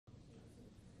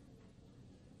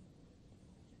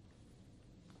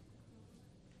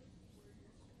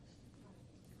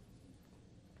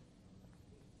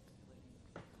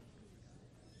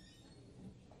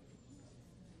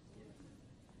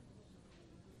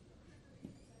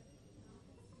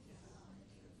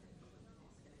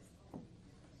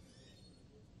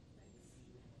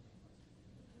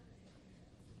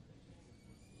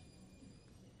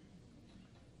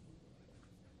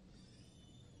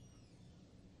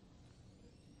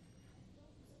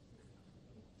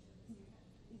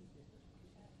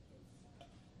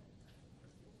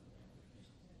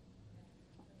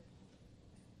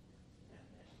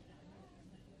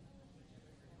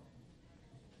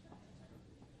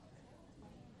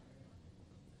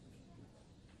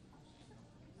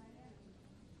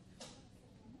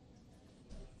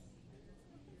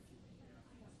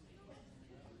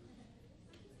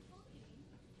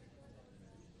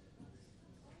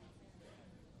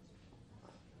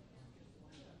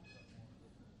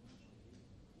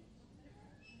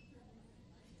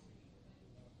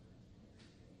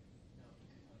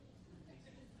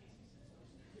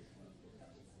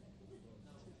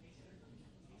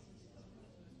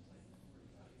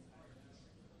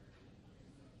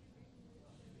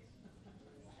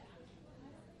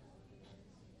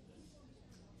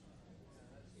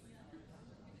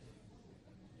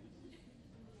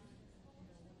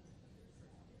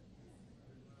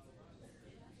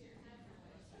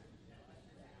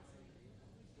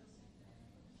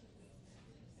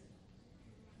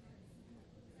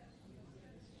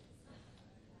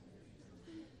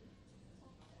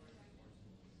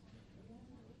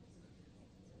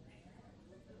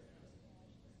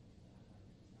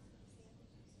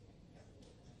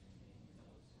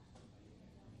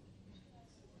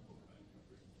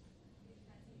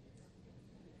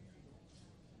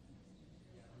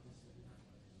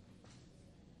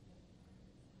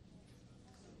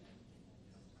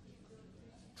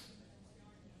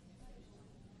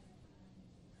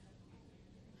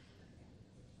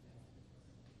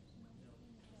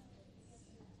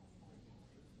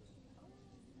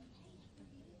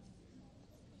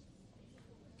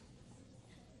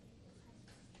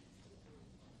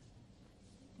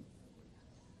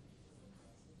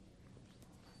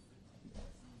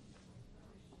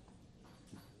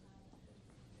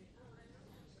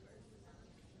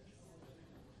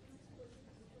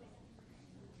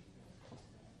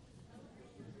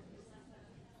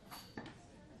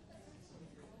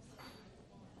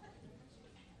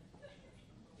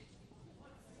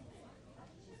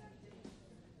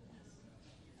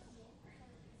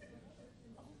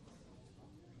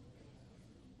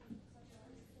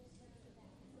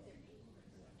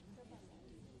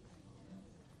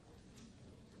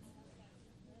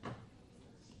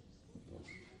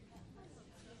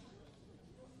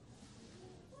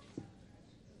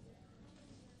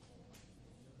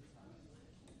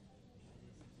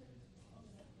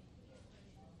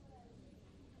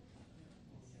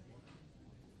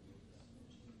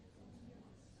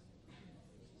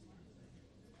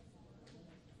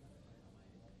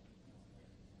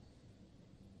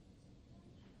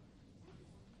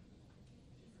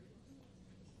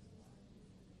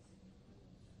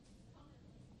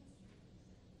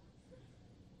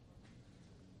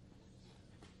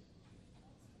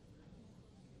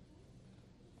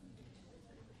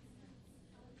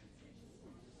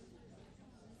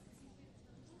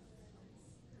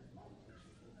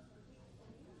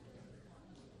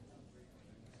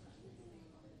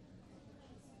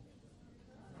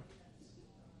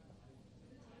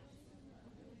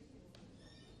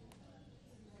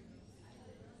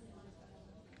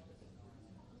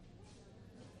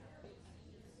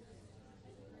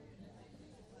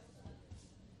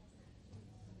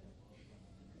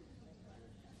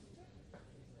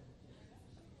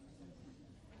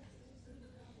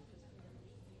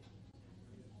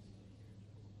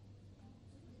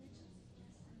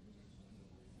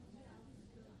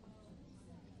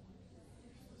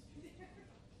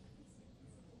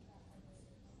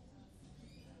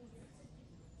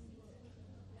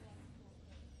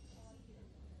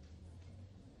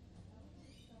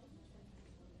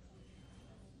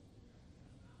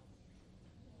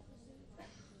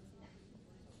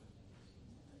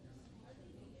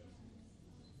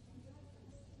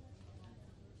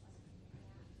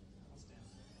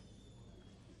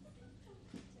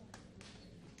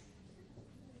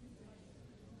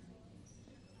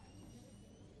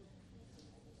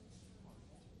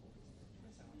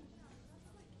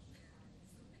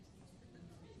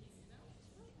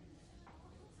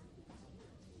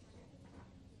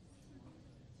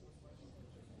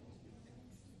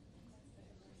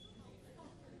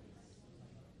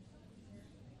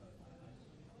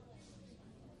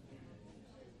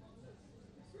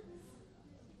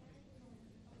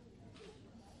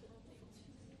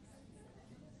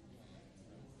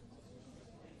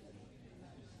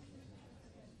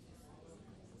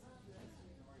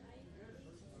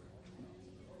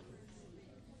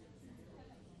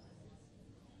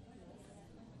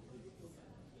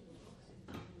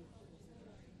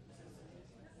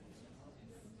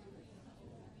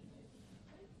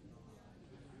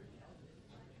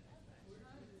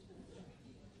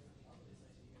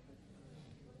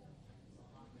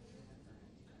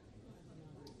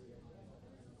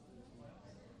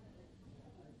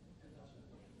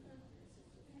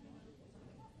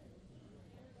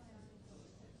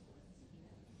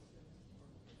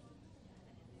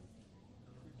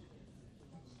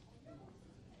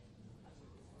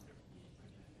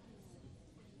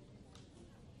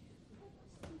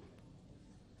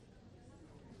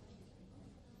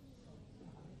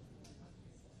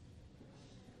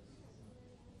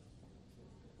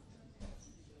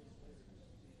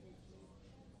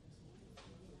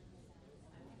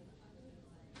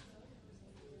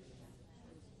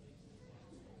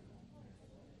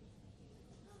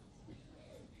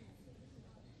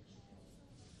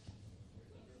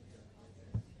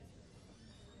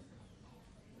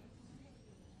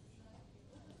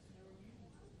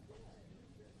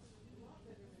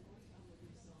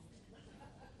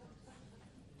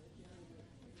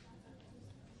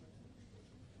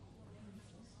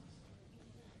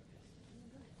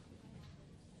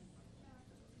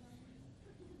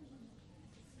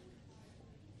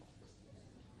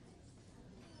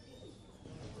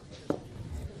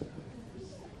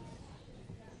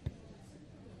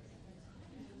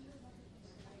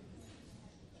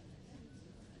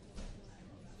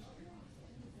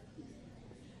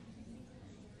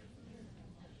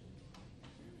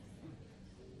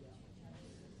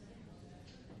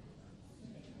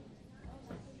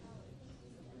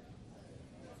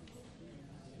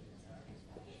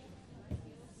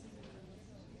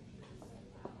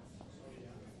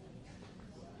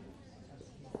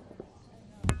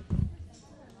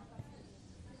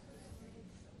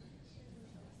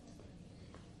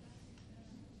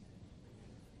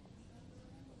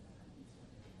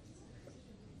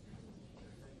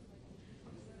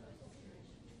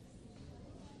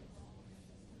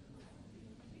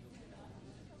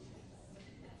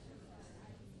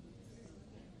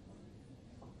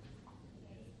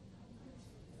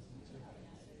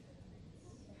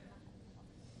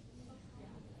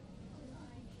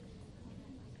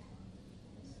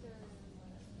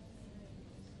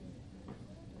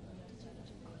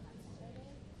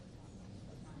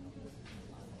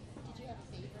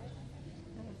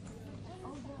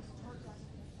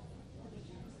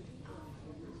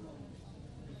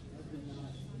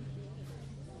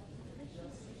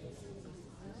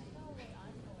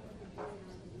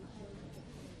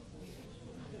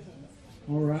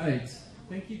All right.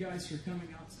 Thank you guys for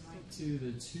coming out tonight to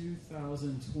the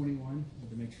 2021,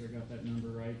 to make sure I got that number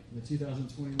right, the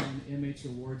 2021 MH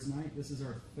Awards Night. This is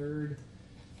our third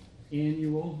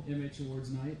annual MH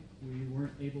Awards Night. We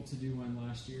weren't able to do one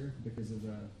last year because of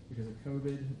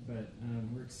COVID, but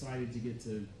we're excited to get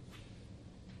to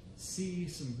see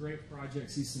some great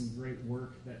projects, see some great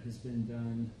work that has been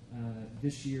done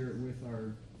this year with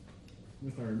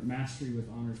our Mastery with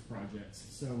Honors projects.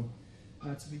 So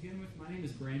to begin with, my name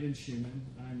is Brandon Schumann.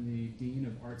 I'm the Dean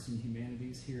of Arts and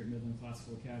Humanities here at Midland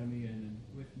Classical Academy, and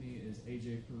with me is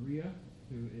AJ Perea,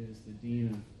 who is the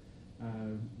Dean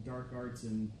of Dark Arts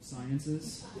and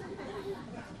Sciences.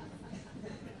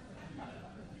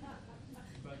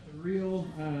 But the real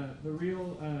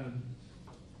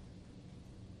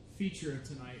feature of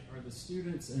tonight are the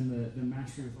students and the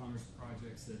Mastery with Honors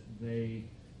projects that they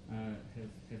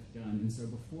have done. And so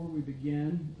before we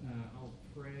begin, I'll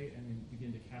pray and then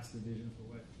begin to cast a vision for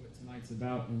what tonight's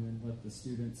about, and then let the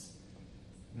students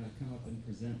come up and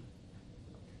present.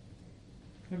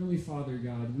 Heavenly Father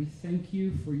God, we thank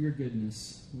you for your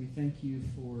goodness. We thank you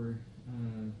for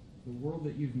the world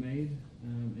that you've made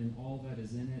and all that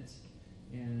is in it,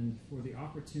 and for the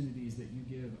opportunities that you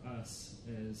give us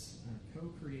as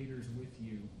co-creators with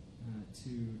you to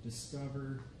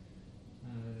discover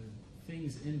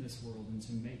things in this world and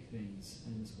to make things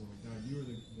in this world. God, you are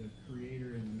the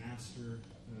creator and the master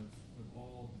of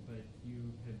all, but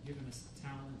you have given us the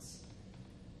talents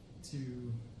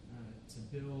to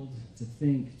build, to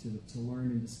think, to learn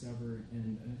and discover.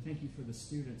 And I thank you for the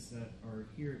students that are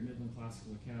here at Midland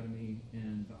Classical Academy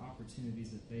and the opportunities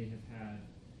that they have had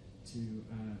to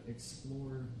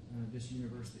explore this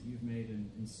universe that you've made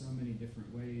in so many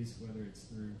different ways, whether it's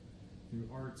through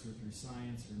arts or through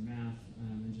science or math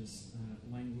and just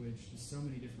language, just so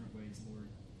many different ways, Lord.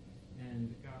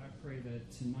 And God, I pray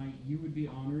that tonight you would be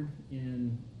honored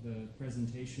in the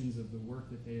presentations of the work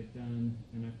that they have done,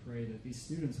 and I pray that these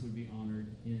students would be honored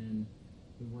in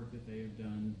the work that they have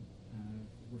done,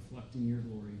 reflecting your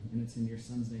glory. And it's in your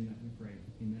Son's name that we pray.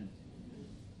 Amen.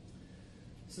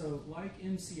 So, like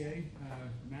MCA,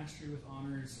 Mastery with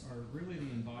Honors are really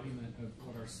the embodiment of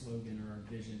what our slogan or our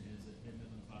vision is at Midland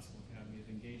Classical Academy, of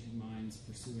engaging minds,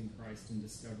 pursuing Christ, and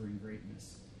discovering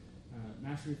greatness.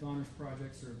 Mastery with Honors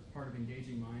projects are part of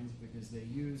Engaging Minds because they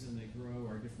use and they grow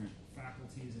our different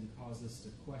faculties and cause us to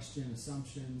question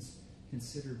assumptions,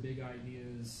 consider big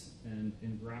ideas,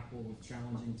 and grapple with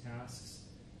challenging tasks.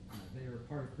 They are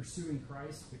part of Pursuing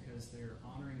Christ because they are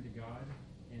honoring to God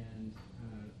and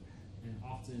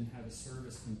often have a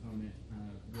service component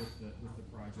with the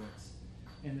projects.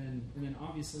 And then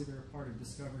obviously they're a part of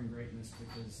Discovering Greatness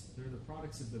because they're the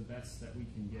products of the best that we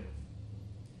can give.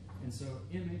 And so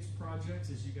MH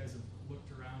projects, as you guys have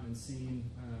looked around and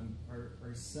seen,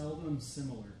 are seldom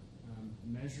similar.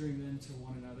 Measuring them to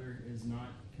one another is not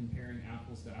comparing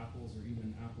apples to apples or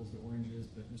even apples to oranges,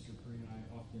 but Mr. Perea and I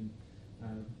often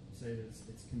say that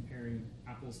it's comparing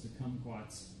apples to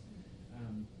kumquats.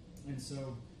 And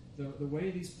so the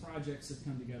way these projects have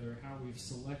come together, how we've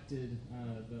selected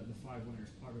the 5 winners,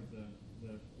 part of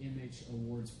the MH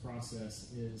Awards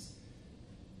process, is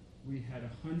we had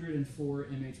 104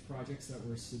 MH projects that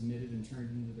were submitted and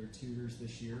turned into their tutors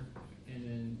this year. And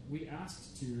then we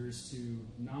asked tutors to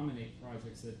nominate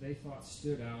projects that they thought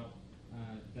stood out,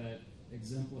 that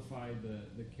exemplified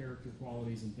the character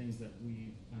qualities and things that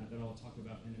I'll talk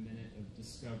about in a minute, of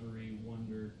discovery,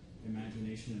 wonder,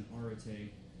 imagination, and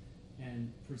arete,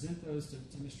 and present those to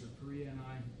Mr. Perea and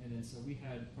I. And then so we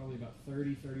had probably about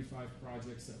 35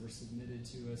 projects that were submitted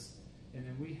to us. And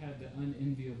then we had the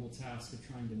unenviable task of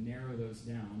trying to narrow those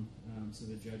down so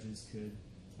the judges could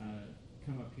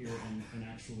come up here and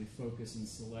actually focus and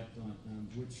select on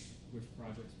which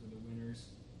projects were the winners.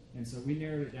 And so we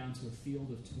narrowed it down to a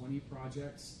field of 20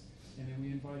 projects. And then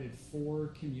we invited 4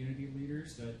 community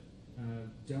leaders that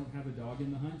don't have a dog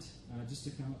in the hunt just to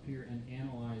come up here and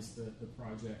analyze the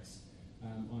projects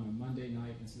on a Monday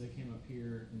night. And so they came up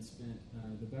here and spent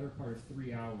the better part of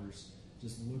 3 hours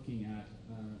just looking at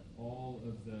all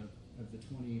of the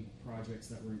 20 projects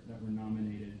that were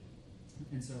nominated.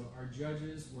 And so our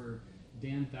judges were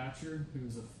Dan Thatcher, who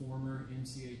was a former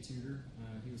MCA tutor.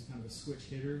 He was kind of a switch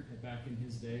hitter back in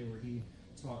his day, where he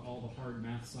taught all the hard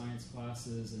math science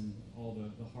classes and all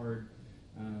the hard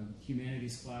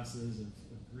humanities classes of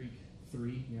Greek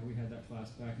 3. We had that class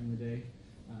back in the day,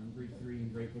 Greek 3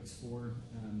 and Great Books 4.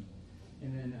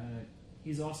 And then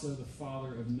He's also the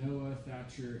father of Noah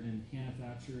Thatcher and Hannah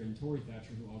Thatcher and Tori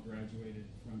Thatcher, who all graduated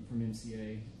from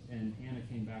MCA. And Hannah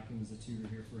came back and was a tutor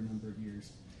here for a number of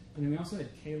years. And then we also had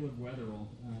Caleb Wetherell,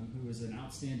 who was an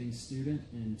outstanding student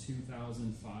in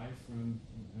 2005 from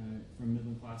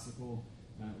Midland Classical.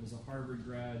 Was a Harvard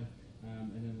grad,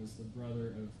 and then was the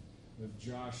brother of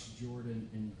Josh, Jordan,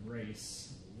 and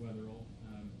Grace Wetherell.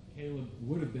 Caleb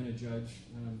would have been a judge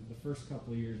the first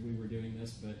couple of years we were doing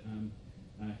this, but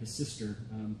his sister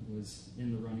was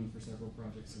in the running for several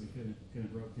projects, so we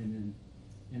couldn't rope him in.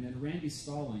 And then Randy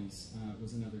Stallings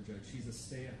was another judge. She's a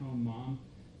stay-at-home mom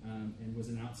and was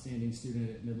an outstanding student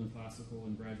at Midland Classical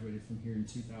and graduated from here in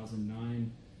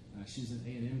 2009. She's an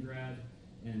A&M grad,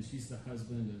 and she's the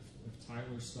husband of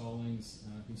Tyler Stallings,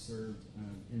 who served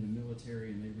in the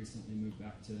military, and they recently moved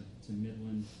back to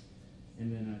Midland.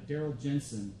 And then Daryl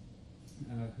Jensen,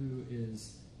 who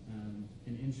is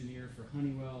an engineer for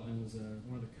Honeywell and was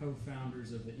one of the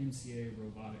co-founders of the MCA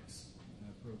robotics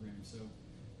program.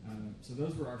 So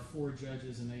those were our 4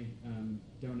 judges, and they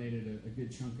donated a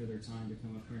good chunk of their time to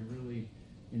come up here and really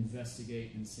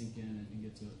investigate and sink in and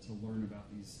get to learn about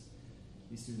these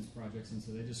students' projects. And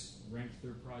so they just ranked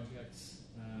their projects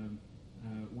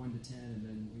 1 to 10, and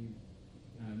then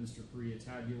Mr. Perea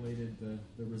tabulated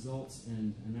the results,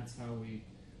 and that's how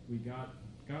we got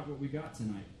what we got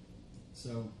tonight.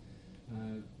 So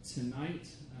tonight,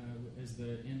 as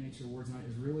the MH Awards night,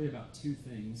 is really about 2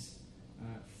 things.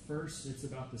 First, it's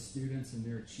about the students and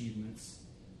their achievements.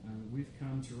 We've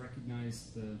come to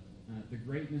recognize the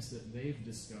greatness that they've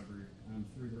discovered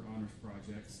through their honors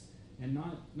projects, and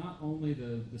not only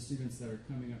the students that are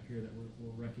coming up here that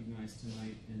we'll recognize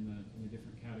tonight in the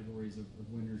different categories of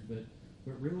winners, but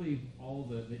really all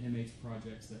the MH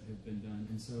projects that have been done.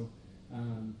 And so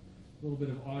a little bit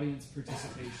of audience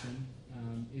participation.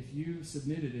 If you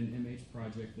submitted an MH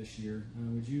project this year,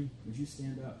 would you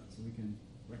stand up so we can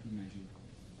recognize you?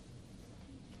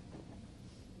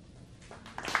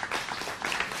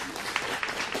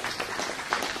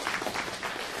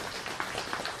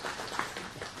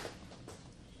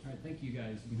 All right, thank you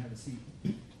guys. You can have a seat.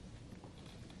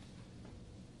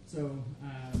 So,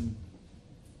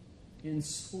 in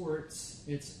sports,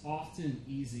 it's often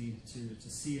easy to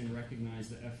see and recognize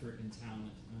the effort and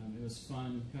talent. It was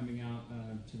fun coming out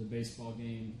to the baseball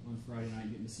game on Friday night,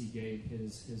 getting to see Gabe hit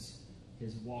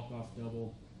his walk-off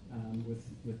double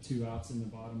with 2 outs in the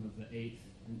bottom of the 8th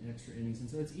in extra innings. And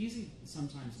so it's easy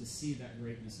sometimes to see that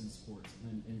greatness in sports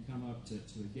and come up to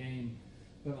a game.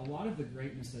 But a lot of the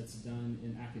greatness that's done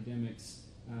in academics,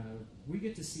 we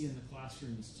get to see in the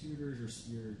classroom as tutors,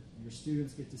 or your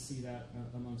students get to see that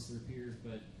amongst their peers.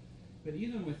 But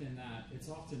even within that, it's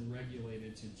often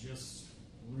regulated to just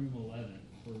room 11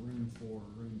 or room 4 or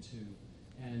room 2.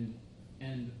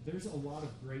 And there's a lot of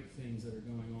great things that are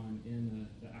going on in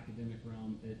the academic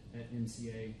realm at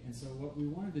MCA. And so what we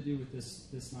wanted to do with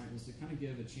this night was to kind of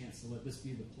give a chance to let this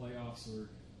be the playoffs or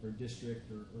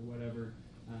district or whatever,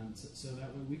 so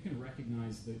that way we can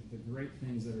recognize the great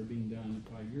things that are being done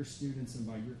by your students and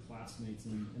by your classmates,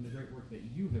 and the great work that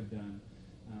you have done,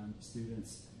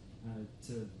 students,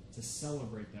 to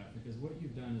celebrate that, because what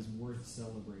you've done is worth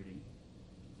celebrating.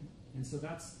 And so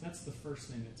that's the first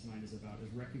thing that tonight is about,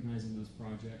 is recognizing those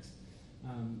projects.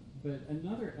 But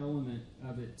another element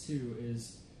of it too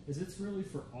is it's really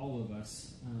for all of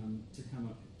us to come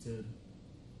up to.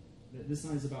 This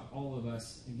night is about all of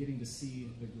us and getting to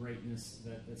see the greatness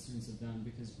that students have done,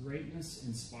 because greatness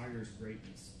inspires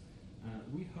greatness.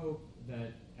 We hope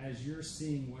that as you're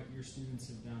seeing what your students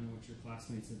have done and what your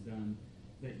classmates have done,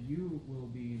 that you will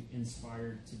be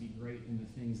inspired to be great in the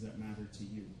things that matter to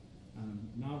you.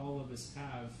 Not all of us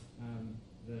have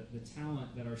the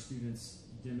talent that our students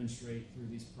demonstrate through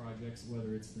these projects,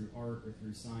 whether it's through art or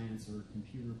through science or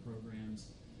computer programs.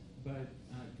 But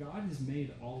God has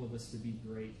made all of us to be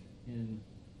great in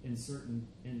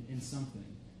something.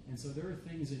 And so there are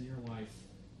things in your life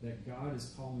that God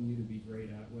is calling you to be great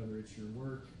at, whether it's your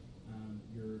work,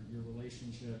 your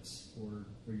relationships,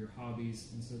 or your hobbies.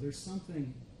 And so there's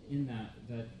something in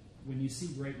that when you see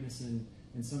greatness in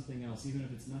something else, even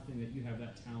if it's nothing that you have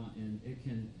that talent in, it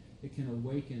can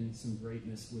awaken some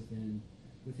greatness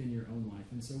within your own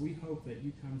life. And so we hope that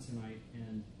you come tonight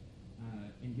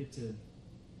and get to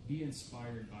be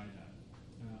inspired by that.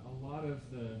 A lot of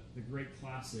the great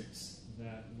classics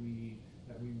that we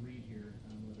read here,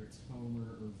 whether it's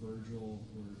Homer or Virgil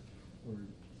or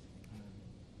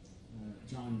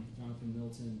Jonathan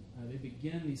Milton, they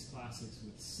begin these classics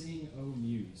with "Sing, O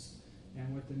Muse."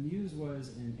 And what the muse was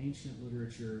in ancient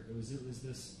literature, it was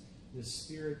this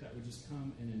spirit that would just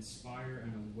come and inspire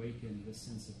and awaken this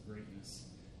sense of greatness.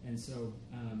 And so,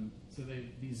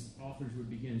 these authors would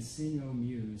begin sing O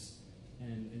Muse,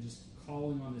 and just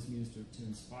calling on this muse to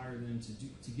inspire them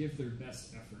to give their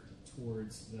best effort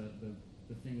towards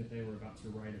the thing that they were about to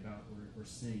write about or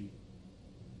sing.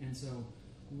 And so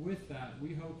with that,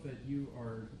 we hope that you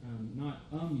are not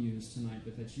amused tonight,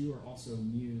 but that you are also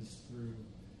mused through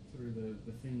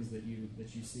the things that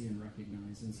you see and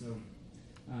recognize. And so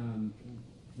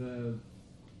the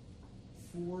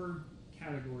 4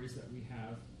 categories that we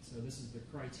have, so this is the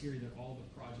criteria that all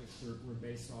the projects were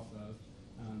based off of,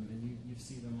 and you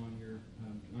see them on your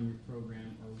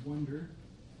program, are wonder,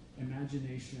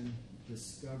 imagination,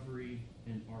 discovery,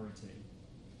 and arete.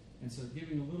 And so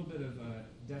giving a little bit of a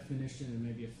definition and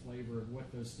maybe a flavor of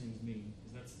what those things mean,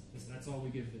 because that's all we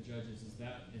give the judges, is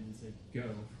that, and say go.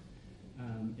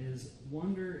 Is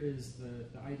wonder is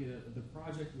the idea that the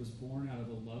project was born out of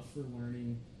a love for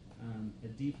learning, a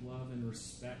deep love and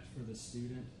respect for the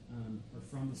student, or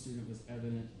from the student was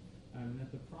evident, and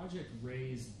that the project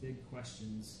raised big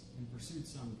questions and pursued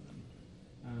some of them.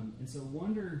 And so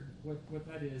wonder, what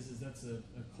that is that's a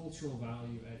cultural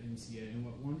value at MCA, and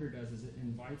what wonder does is it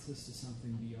invites us to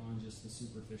something beyond just the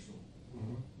superficial.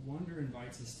 Mm-hmm. Wonder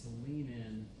invites us to lean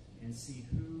in and see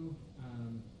who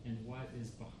and what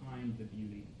is behind the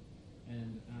beauty.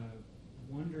 And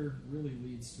wonder really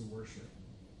leads to worship.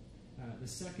 The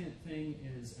second thing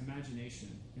is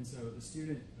imagination. And so the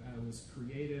student was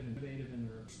creative and innovative in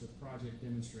the project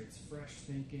demonstrates fresh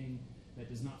thinking that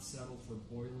does not settle for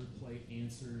boilerplate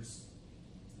answers.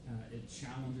 It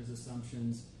challenges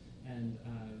assumptions. And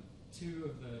 2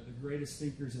 of the greatest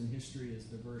thinkers in history as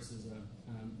diverse as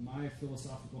my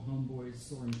philosophical homeboy,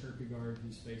 Soren Kierkegaard,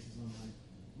 whose face is on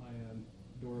my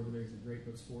door over there. He's a great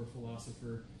bookstore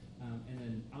philosopher. And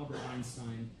then Albert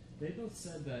Einstein. They both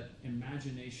said that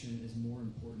imagination is more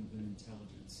important than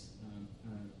intelligence.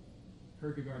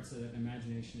 Kierkegaard said that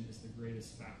imagination is the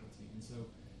greatest faculty. And so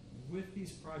with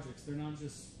these projects, they're not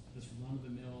just this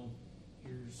run-of-the-mill,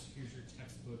 here's your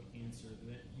textbook answer,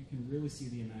 that you can really see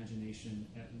the imagination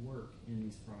at work in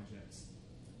these projects.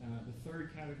 The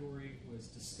third category was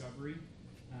discovery.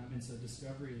 And so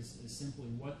discovery is simply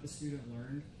what the student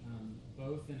learned,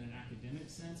 both in an academic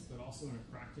sense, but also in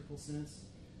a practical sense.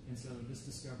 And so this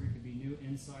discovery could be new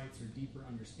insights or deeper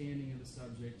understanding of the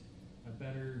subject,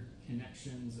 better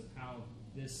connections of how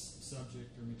this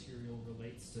subject or material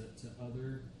relates to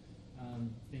other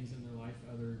things in their life,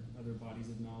 other bodies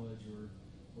of knowledge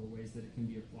or ways that it can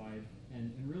be applied.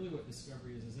 And really what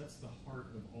discovery is that's the heart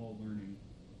of all learning.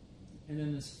 And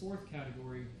then this 4th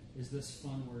category is this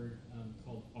fun word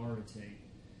called arete.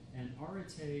 And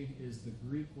arete is the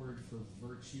Greek word for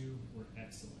virtue or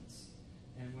excellence.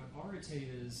 And what arete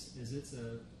is it's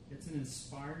an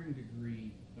inspiring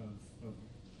degree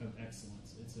of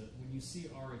excellence. When you see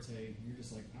arete, you're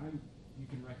just like, you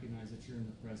can recognize that you're in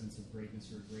the presence of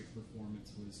greatness, or a great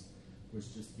performance was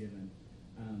just given.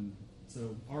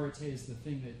 So arete is the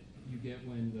thing that you get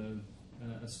when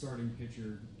a starting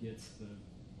pitcher gets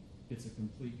a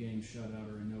complete game shutout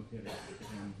or a no-hitter,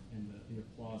 and the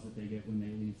applause that they get when they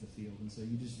leave the field. And so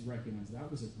you just recognize that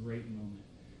was a great moment.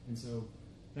 And so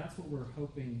that's what we're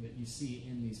hoping that you see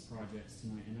in these projects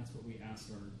tonight, and that's what we ask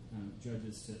our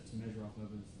judges to measure off of.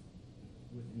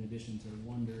 In addition to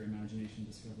wonder, imagination,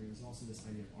 discovery, there's also this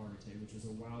idea of arete, which is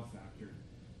a wow factor.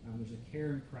 There's a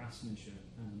care and craftsmanship.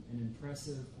 An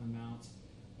impressive amount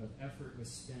of effort was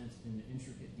spent in the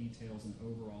intricate details and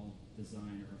overall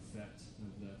design or effect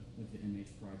of the MH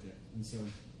project. And so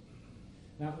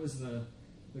that was the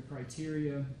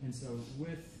criteria. And so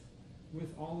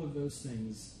with all of those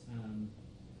things,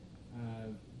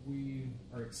 we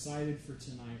are excited for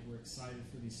tonight. We're excited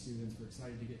for these students. We're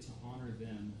excited to get to honor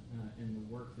them in the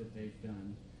work that they've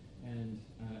done. And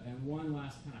one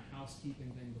last kind of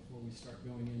housekeeping thing before we start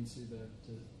going into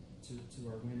to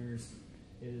our winners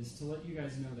is to let you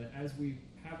guys know that as we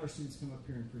have our students come up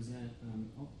here and present,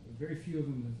 very few of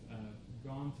them have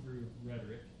gone through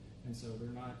rhetoric, and so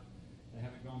they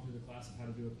haven't gone through the class of how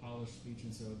to do a polished speech,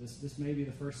 and so this may be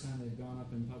the first time they've gone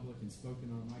up in public and spoken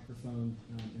on a microphone,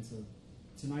 and so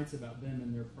tonight's about them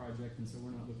and their project, and so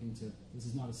we're not looking to, this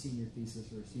is not a senior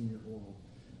thesis or a senior oral.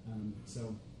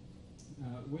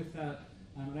 With that,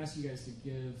 I'd ask you guys to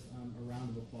give a round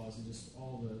of applause to just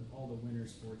all the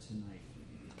winners for tonight.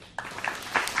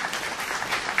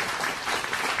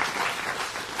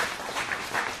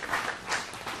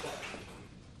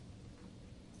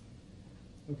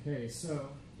 Okay, so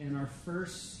in our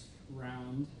first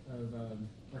round of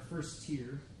our first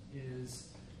tier is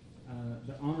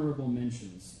the honorable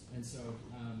mentions, and so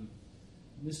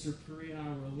Mr. Puri and I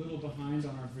were a little behind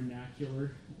on our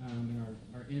vernacular and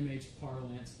our MH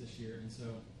parlance this year, and so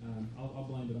I'll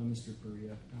blame it on Mr.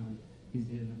 Puri. He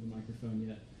didn't have the microphone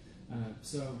yet.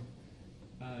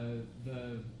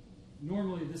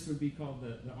 Normally this would be called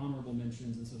the honorable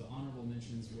mentions, and so the honorable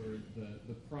mentions were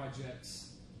the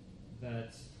projects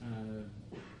that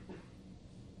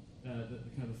the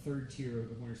kind of the third tier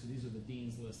of winners. So these are the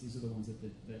dean's list. These are the ones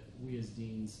that we as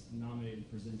deans nominated and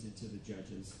presented to the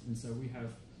judges. And so we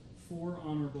have 4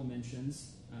 honorable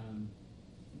mentions.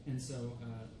 And so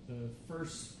the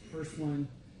first one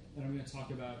that I'm going to talk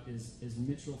about is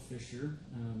Mitchell Fisher.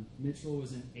 Mitchell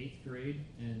was in 8th grade,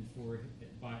 and for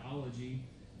biology,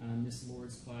 Miss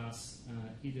Lord's class,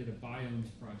 he did a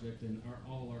biomes project, and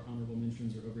all our honorable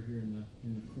mentions are over here in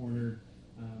the corner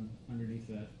underneath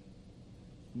that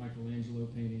Michelangelo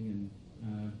painting,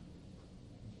 and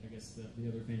I guess the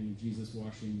other painting of Jesus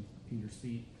washing Peter's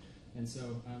feet. And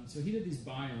so he did these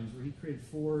biomes where he created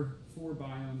four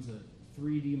biomes,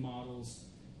 3D models,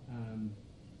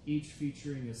 each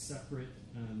featuring a separate,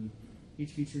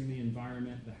 each featuring the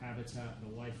environment, the habitat, the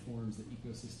life forms, the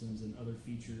ecosystems, and other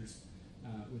features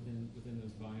within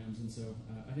those biomes. And so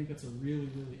I think that's a really,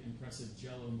 really impressive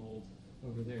Jello mold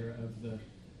over there of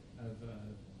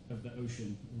the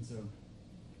ocean. And so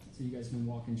you guys can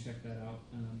walk and check that out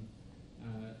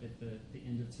at the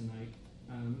end of tonight.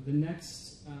 The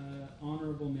next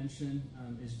honorable mention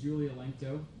is Julia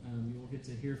Lenkto. You will get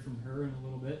to hear from her in a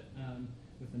little bit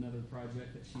with another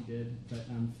project that she did. But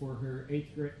for her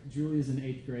 8th grade, Julia's in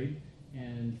 8th grade,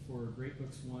 and for Great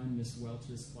Books 1, Miss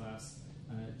Welch's class,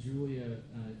 Julia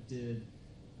did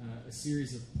a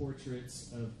series of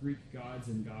portraits of Greek gods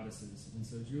and goddesses. And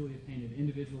so Julia painted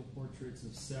individual portraits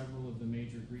of several of the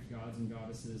major Greek gods and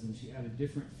goddesses, and she added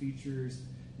different features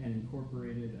and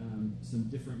incorporated some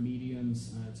different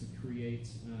mediums to create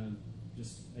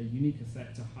just a unique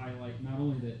effect to highlight not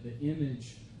only the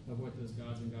image of what those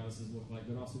gods and goddesses look like,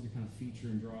 but also to kind of feature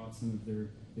and draw out some of the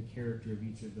character of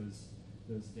each of those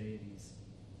deities.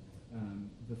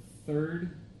 The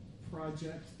third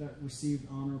project that received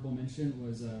honorable mention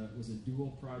was a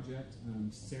dual project.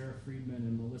 Sarah Friedman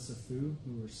and Melissa Fu,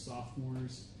 who were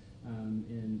sophomores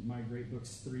in my Great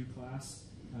Books 3 class,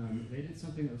 they did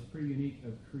something that was pretty unique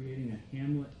of creating a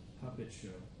Hamlet puppet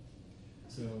show.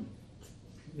 So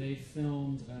they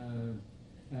filmed an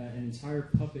entire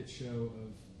puppet show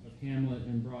of Hamlet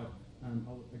and brought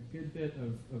a good bit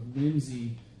of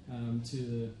whimsy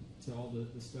to all the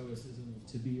stoicism of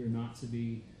to be or not to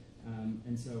be.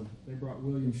 And so they brought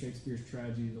William Shakespeare's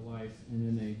tragedy to life, and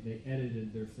then they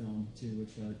edited their film too,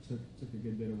 which took a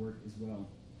good bit of work as well.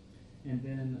 And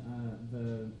then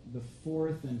the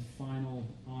fourth and final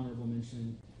honorable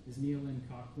mention is Mia Lynn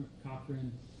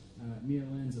Cochran. Mia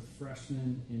Lynn's a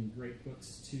freshman in Great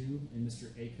Books 2, in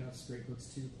Mr. Acuff's Great Books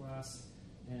 2 class.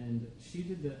 And she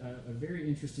did a very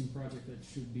interesting project that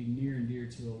should be near and dear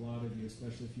to a lot of you,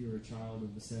 especially if you were a child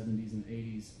of the 70s and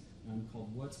 80s,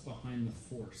 called What's Behind the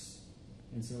Force.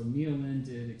 And so Mia Lynn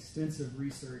did extensive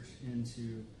research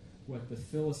into what the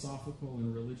philosophical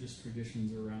and religious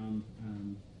traditions around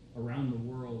the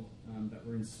world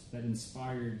that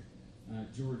inspired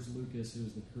George Lucas, who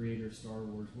was the creator of Star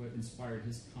Wars, what inspired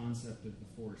his concept of the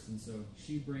Force. And so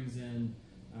she brings in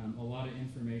a lot of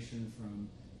information from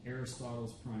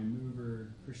Aristotle's prime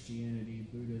mover, Christianity,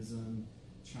 Buddhism,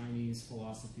 Chinese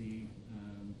philosophy,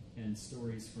 and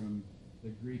stories from the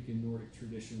Greek and Nordic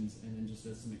traditions, and then just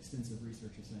does some extensive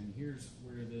research of saying, here's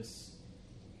where this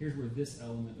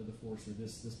element of the Force or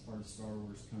this part of Star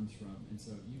Wars comes from. And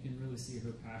so you can really see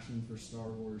her passion for Star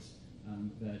Wars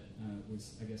that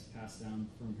was, I guess, passed down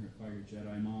from her by her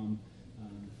Jedi mom.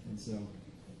 And so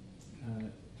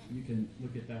you can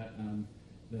look at that,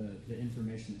 the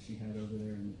information that she had over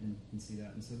there and see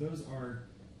that. And so those are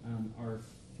our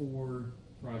 4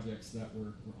 projects that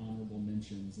were honorable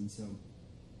mentions. And so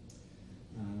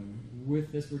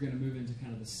with this, we're going to move into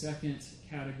kind of the second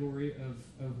category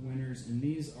of winners, and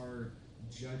these are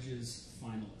judges'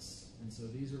 finalists. And so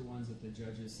these are ones that the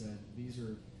judges said, these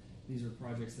are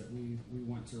projects that we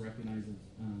want to recognize of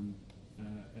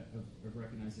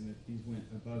recognizing that these went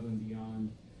above and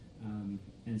beyond.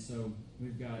 And so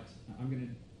we've got,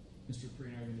 Mr. Puri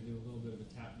and I are going to do a little bit of a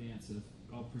tap dance of,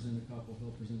 I'll present a couple,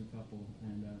 he'll present a couple,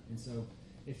 and so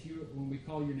when we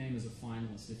call your name as a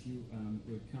finalist, if you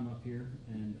would come up here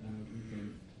and we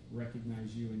can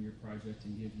recognize you and your project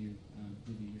and give you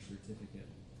your certificate.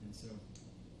 And so,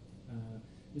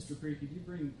 Mr. Puri, could you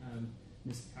bring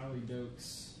Miss Callie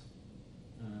Doak's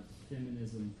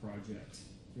Feminism project,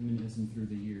 Feminism Through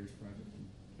the Years project?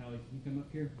 Callie, can you come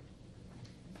up here?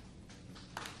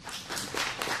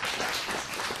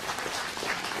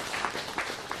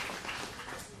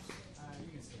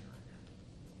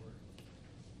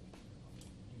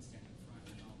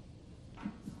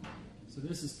 So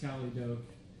this is Callie Doak.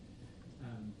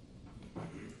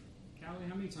 Callie,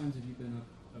 how many times have you been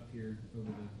up here over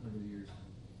the years?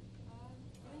 I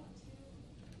think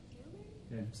two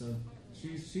maybe. Okay, so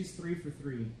she's 3 for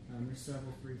 3. There's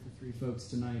several 3 for 3 folks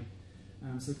tonight.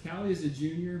 So Callie is a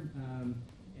junior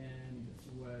and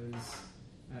was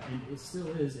and it still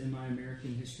is in my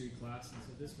American history class. And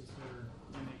so this was her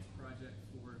MH project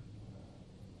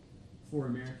for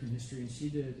American history, and she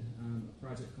did a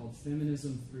project called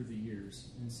Feminism Through the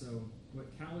Years. And so what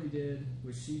Callie did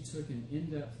was she took an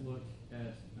in-depth look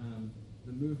at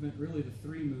the movement, really the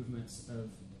 3 movements of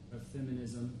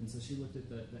feminism. And so she looked at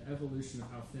the evolution of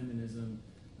how feminism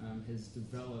has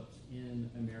developed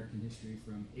in American history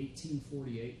from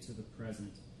 1848 to the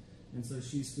present. And so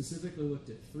she specifically looked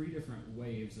at 3 different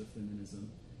waves of feminism,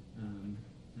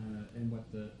 and what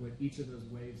each of those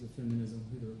waves of feminism,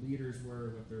 who their leaders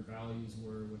were, what their values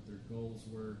were, what their goals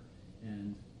were,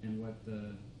 and what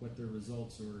their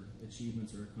results or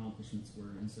achievements or accomplishments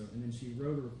were. And then she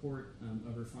wrote a report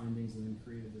of her findings, and then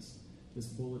created this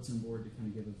bulletin board to kind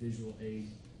of give a visual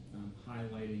aid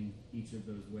highlighting each of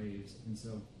those waves. And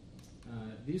so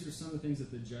these are some of the things that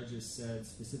the judges said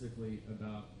specifically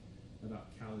about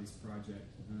Callie's project.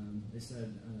 They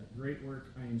said, great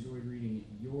work, I enjoyed reading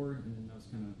your, and then that was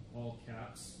kind of all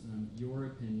caps, your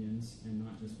opinions, and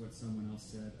not just what someone else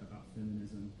said about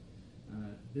feminism.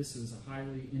 This was a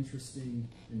highly interesting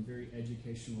and very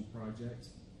educational project.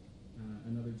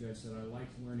 Another judge said, I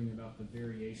liked learning about the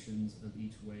variations of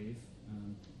each wave.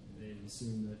 They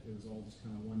assumed that it was all just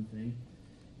kind of one thing.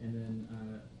 And then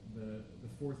the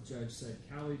 4th judge said,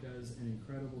 Callie does an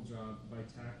incredible job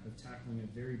of tackling a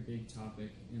very big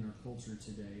topic in our culture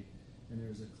today, and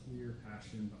there's a clear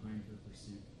passion behind her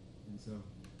pursuit. And so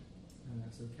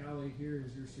Callie, here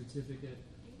is your certificate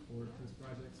for this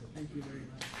project, so thank you very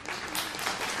much.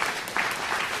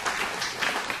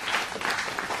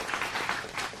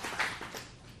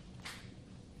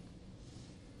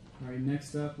 All right,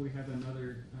 next up we have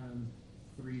another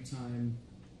 3-time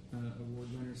award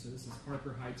winner. So this is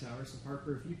Harper Hightower. So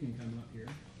Harper, if you can come up here.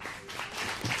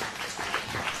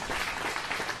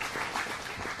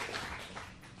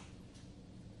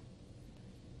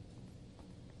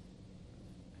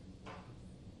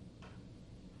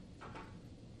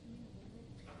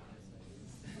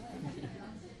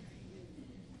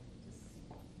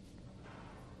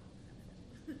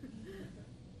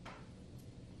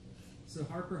 So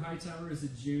Harper Hightower is a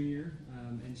junior,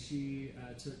 and she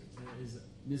is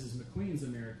Mrs. McQueen's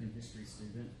American history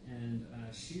student, and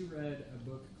she read a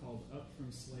book called Up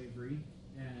From Slavery,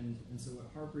 and so what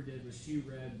Harper did was she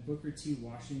read Booker T.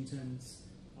 Washington's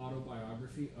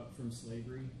autobiography, Up From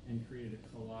Slavery, and created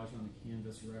a collage on a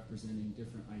canvas representing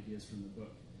different ideas from the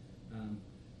book.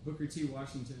 Booker T.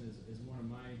 Washington is one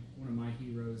of my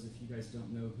heroes. If you guys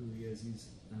don't know who he is, he's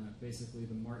basically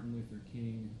the Martin Luther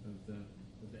King of the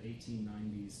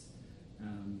 1890s,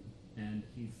 and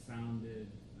he founded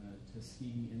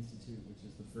Tuskegee Institute, which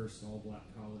is the first all-black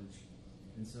college.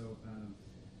 And so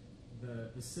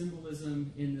the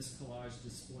symbolism in this collage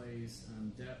displays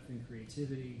depth and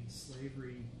creativity.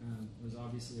 Slavery was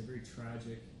obviously a very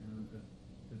tragic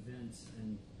event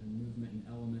and movement and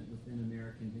element within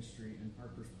American history, and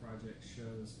Harper's project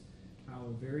shows how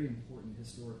a very important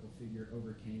historical figure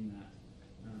overcame that.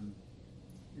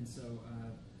 And so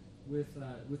with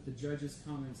the judges'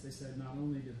 comments, they said not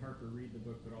only did Harper read the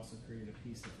book, but also create a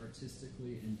piece that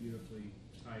artistically and beautifully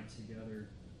tied together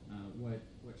what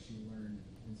she learned.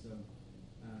 And so,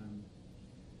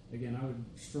 again, I would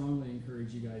strongly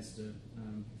encourage you guys to,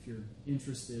 if you're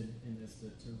interested in this, to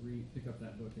pick up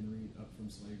that book and read Up From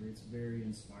Slavery. It's very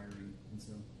inspiring. And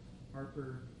so,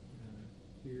 Harper,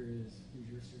 here's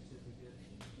your certificate.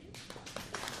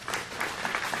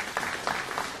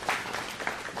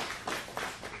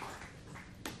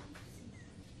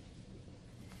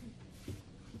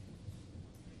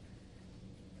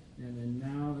 And then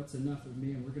now that's enough of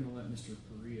me, and we're going to let Mr.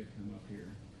 Perea come up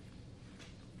here.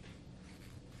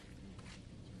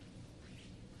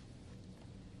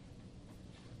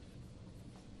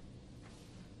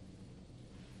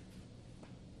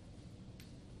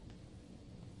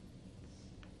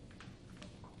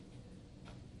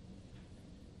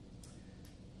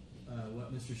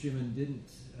 What Mr. Schumann didn't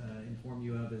inform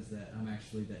you of is that I'm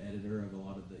actually the editor of a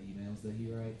lot of the emails that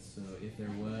he writes. So if there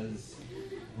was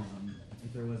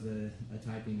a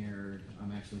typing error,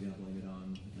 I'm actually going to blame it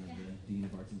on the Dean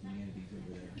of Arts and Humanities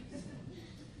over there.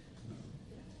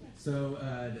 So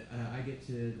I get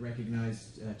to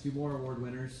recognize 2 more award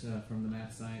winners from the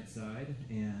math science side,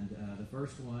 and the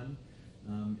first one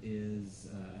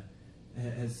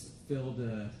has filled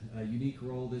a unique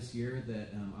role this year that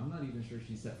I'm not even sure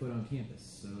she set foot on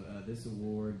campus. So this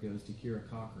award goes to Kira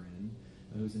Cochran,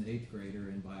 who's an 8th grader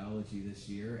in biology this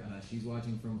year. She's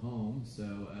watching from home,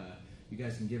 so you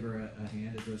guys can give her a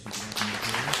hand as though she's watching up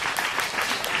here.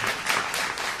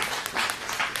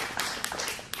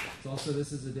 Also,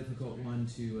 this is a difficult one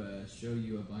to show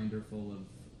you a binder full of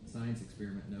science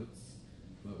experiment notes,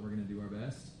 but we're going to do our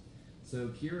best. So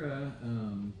Kira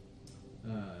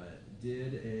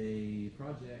did a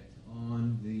project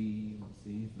on the, let's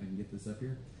see if I can get this up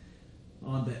here,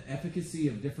 on the efficacy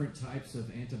of different types of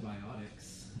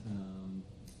antibiotics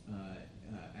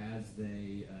as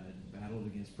they battled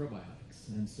against probiotics.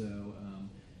 And so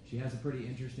she has a pretty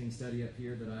interesting study up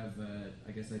here that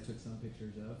I guess I took some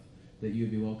pictures of, that you'd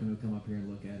be welcome to come up here and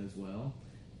look at as well.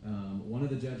 One of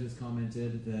the judges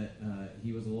commented that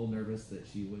he was a little nervous that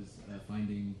she was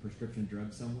finding prescription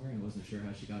drugs somewhere and wasn't sure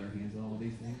how she got her hands on all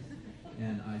these things.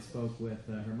 And I spoke with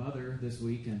her mother this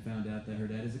week and found out that her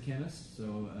dad is a chemist,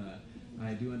 so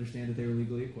I do understand that they were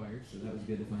legally acquired, so that was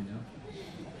good to find out.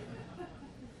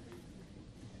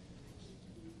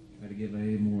 Try to give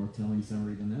a more telling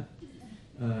summary than that.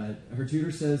 Her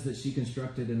tutor says that she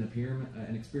constructed an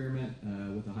experiment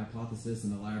with a hypothesis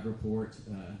and a lab report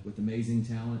with amazing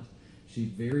talent. She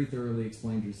very thoroughly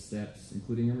explained her steps,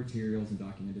 including her materials, and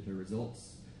documented her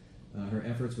results. Her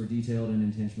efforts were detailed and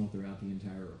intentional throughout the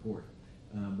entire report.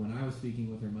 When I was speaking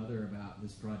with her mother about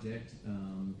this project,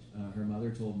 her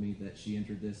mother told me that she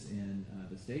entered this in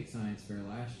the state science fair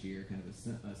last year, kind of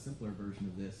a simpler version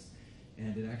of this,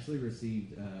 and it actually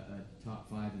received a top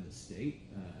 5 in the state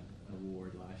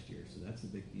award last year, so that's a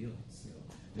big deal. So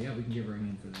yeah, we can give her a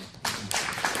hand for that.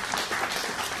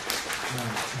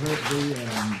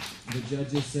 The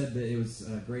judges said that it was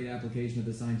a great application of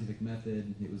the scientific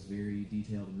method. It was very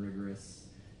detailed and rigorous,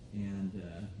 and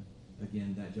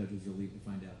again, that judge was relieved to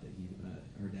find out that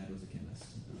her dad was a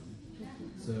chemist.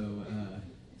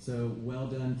 So well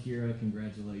done, Kira.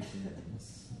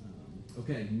 Congratulations.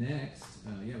 Okay, next,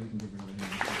 yeah, we can give her another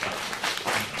hand.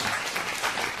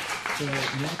 So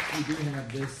next we do have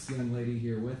this young lady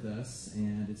here with us,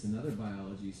 and it's another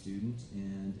biology student,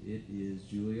 and it is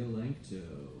Julia Lankto.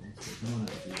 So come on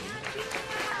up, Julia.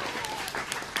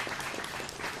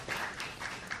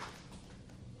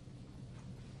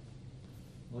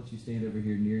 I'll let you stand over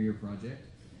here near your project.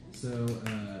 So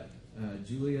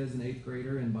Julia is an 8th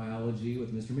grader in biology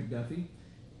with Mr. McDuffie,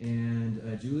 and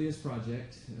Julia's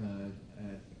project,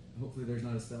 hopefully there's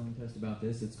not a spelling test about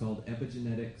this, it's called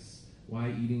Epigenetics,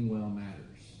 Why Eating Well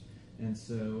Matters. And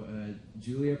so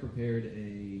Julia prepared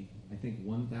a, I think,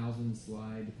 1,000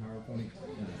 slide PowerPoint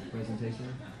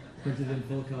presentation, printed in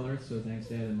full color, so thanks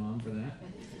Dad and Mom for that.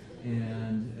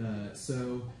 And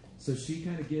so she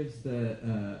kind of gives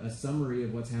a summary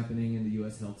of what's happening in the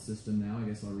U.S. health system now. I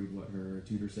guess I'll read what her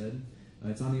tutor said.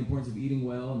 It's on the importance of eating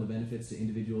well and the benefits to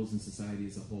individuals and society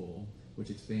as a whole, which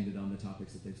expanded on the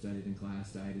topics that they've studied in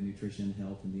class: diet and nutrition,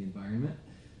 health, and the environment.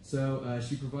 So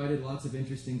she provided lots of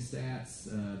interesting stats.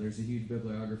 There's a huge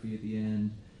bibliography at the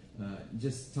end.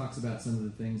 Just talks about some of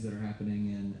the things that are happening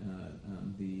in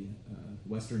the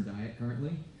Western diet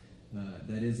currently.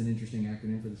 That is an interesting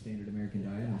acronym for the Standard American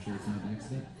Diet. I'm sure it's not an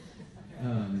accident.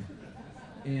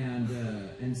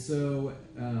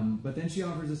 But then she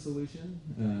offers a solution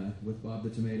with Bob the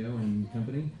Tomato and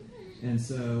company. And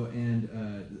so,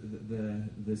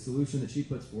 the solution that she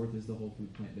puts forth is the whole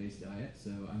food plant-based diet.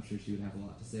 So I'm sure she would have a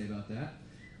lot to say about that.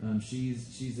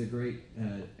 She's a great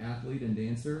athlete and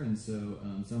dancer, and so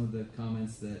some of the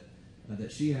comments that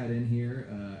she had in here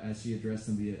as she addressed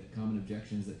some of the common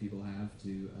objections that people have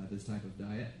to this type of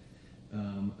diet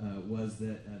was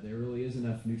that there really is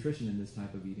enough nutrition in this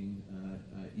type of eating,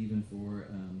 even for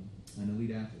an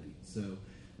elite athlete. So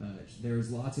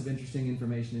there's lots of interesting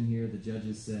information in here. The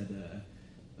judges said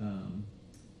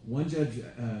one judge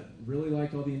really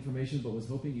liked all the information, but was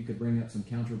hoping you could bring up some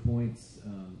counterpoints.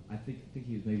 I think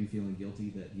he was maybe feeling guilty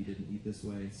that he didn't eat this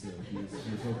way, so he was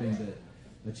hoping that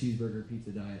a cheeseburger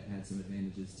pizza diet had some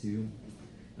advantages too.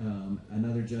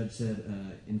 Another judge said,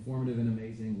 informative and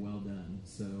amazing, well done.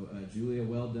 So Julia,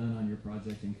 well done on your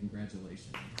project and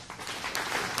congratulations.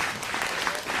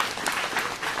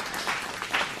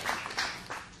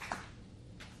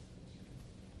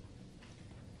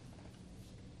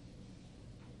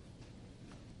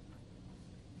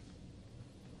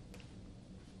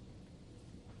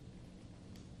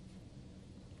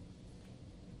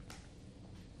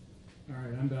 All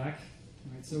right, I'm back.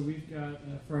 All right, so we've got,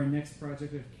 for our next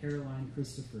project, we have Caroline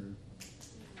Christopher.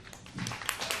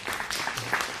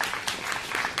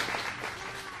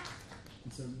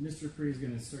 And so Mr. Cree is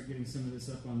going to start getting some of this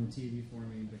up on the TV for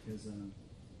me because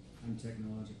I'm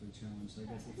technologically challenged, so I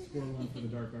guess it's 4-1 for the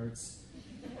dark arts.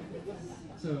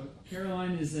 So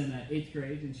Caroline is in 8th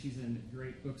grade, and she's in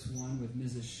Great Books 1 with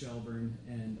Mrs. Shelburne,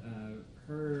 and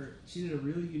she did a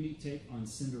really unique take on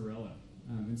Cinderella.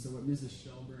 And so what Mrs.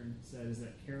 Shelburne said is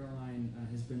that Caroline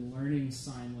has been learning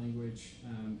sign language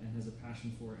and has a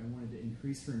passion for it, and wanted to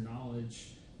increase her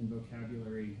knowledge and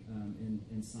vocabulary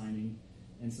in signing.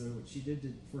 And so what she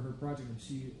did for her project was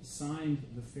she signed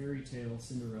the fairy tale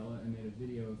Cinderella and made a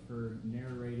video of her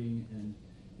narrating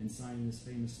and signing this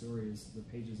famous story as the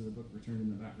pages of the book were turned in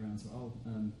the background. So I'll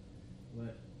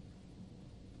let...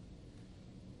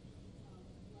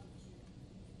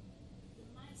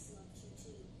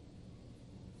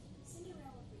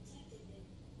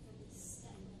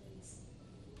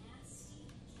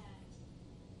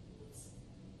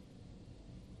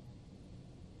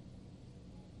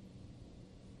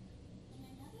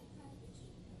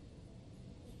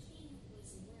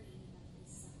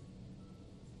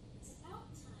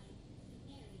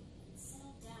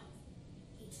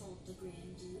 The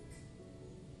Grand Duke.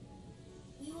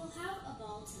 We will have a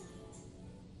ball tonight.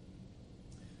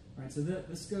 All right, so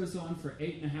this goes on for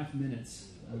 8.5 minutes.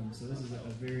 So this is a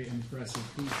very impressive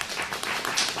piece.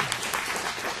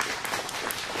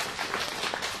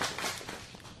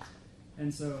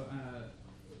 And so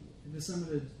some of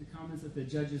the comments that the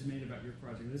judges made about your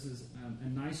project. This is a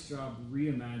nice job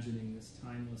reimagining this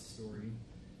timeless story.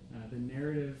 The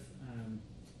narrative...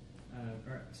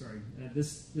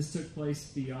 this took place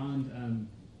beyond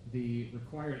the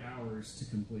required hours to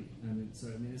complete.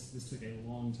 This took a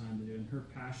long time to do, and her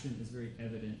passion is very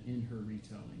evident in her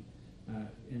retelling. And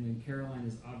then Caroline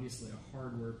is obviously a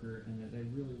hard worker, and that they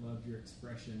really loved your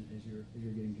expression as you're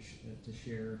getting to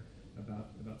share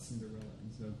about Cinderella.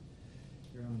 And so,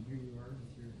 Caroline, here you are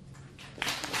with your...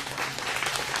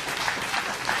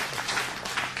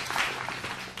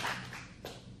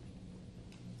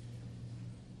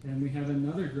 And we have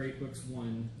another Great Books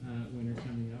 1 winner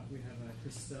coming up. We have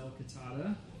Christelle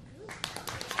Catata.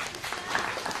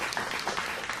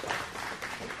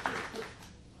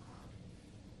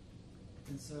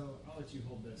 And so I'll let you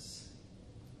hold this.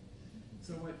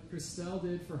 So what Christelle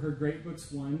did for her Great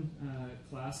Books 1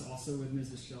 class, also with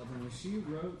Mrs. Shelburne, was she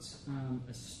wrote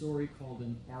a story called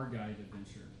An Argive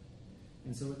Adventure.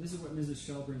 And so this is what Mrs.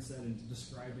 Shelburne said in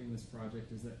describing this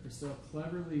project, is that Christelle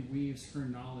cleverly weaves her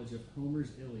knowledge of Homer's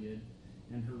Iliad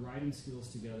and her writing skills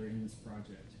together in this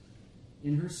project.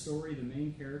 In her story, the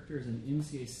main character is an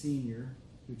MCA senior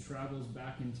who travels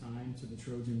back in time to the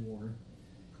Trojan War,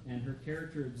 and her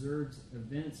character observes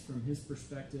events from his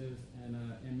perspective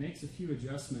and makes a few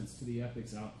adjustments to the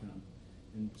epic's outcome.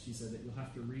 And she said that you'll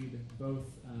have to read both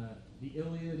the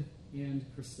Iliad and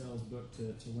Christelle's book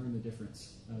to learn the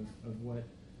difference of what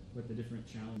the different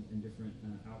challenge and different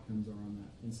outcomes are on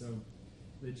that. And so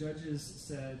the judges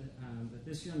said that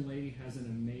this young lady has an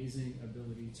amazing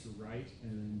ability to write,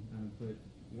 and then put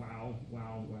wow,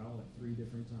 wow, wow, like 3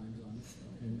 different times on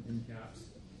it in caps.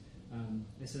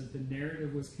 They said the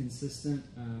narrative was consistent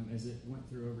as it went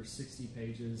through over 60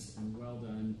 pages and well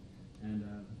done. And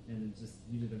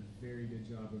you did a very good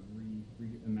job of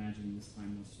reimagining this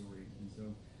timeless story. And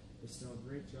so, Christelle,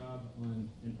 great job on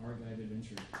An Argive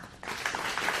Adventure.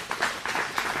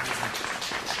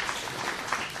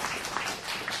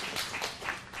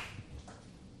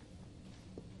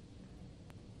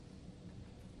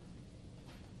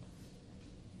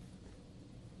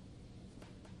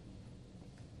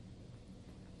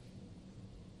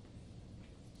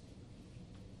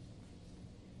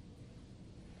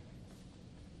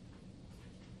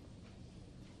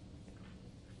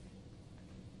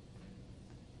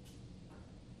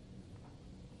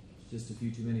 Just a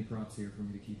few too many props here for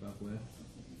me to keep up with.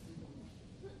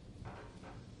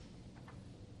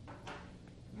 I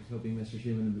was hoping Mr.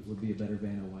 Schumann would be a better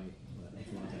Vanna White, but that's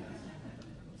what I asked.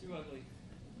 Too ugly.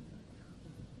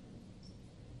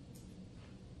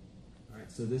 All right,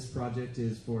 so this project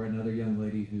is for another young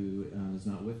lady who is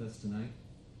not with us tonight.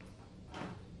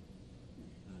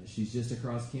 She's just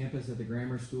across campus at the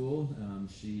grammar school.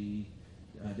 She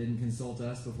didn't consult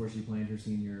us before she planned her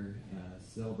senior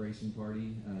celebration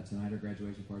party tonight, her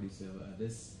graduation party. So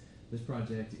this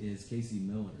project is Casey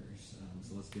Miller's.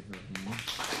 So let's give her a hand.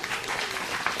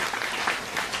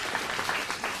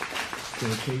 So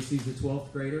Casey's a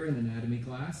 12th grader in anatomy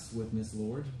class with Miss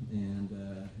Lord, and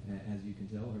as you can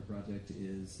tell, her project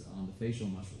is on the facial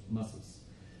muscles.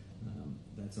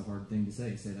 That's a hard thing to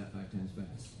say. Say that 5 times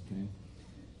fast. Okay.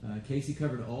 Casey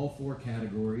covered all 4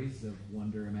 categories of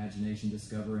wonder, imagination,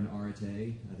 discover, and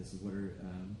arete. This is what her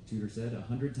tutor said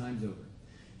 100 times over.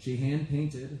 She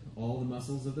hand-painted all the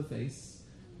muscles of the face,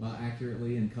 while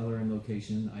accurately in color and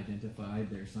location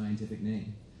identified their scientific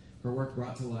name. Her work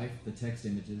brought to life the text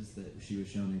images that she was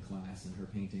shown in class, and her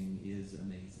painting is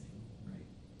amazing,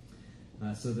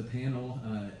 right? So the panel,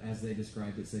 as they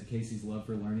described it, said Casey's love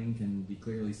for learning can be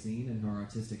clearly seen in her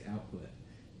artistic output,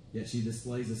 yet she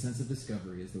displays a sense of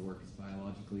discovery as the work is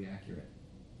biologically accurate.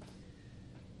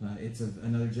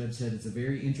 Another judge said it's a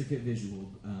very intricate visual.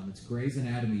 It's Grey's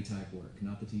Anatomy type work,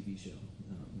 not the TV show.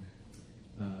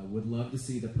 Would love to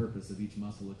see the purpose of each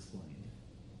muscle explained.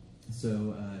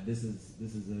 So this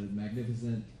is a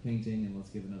magnificent painting, and let's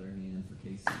give another hand for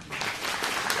Casey.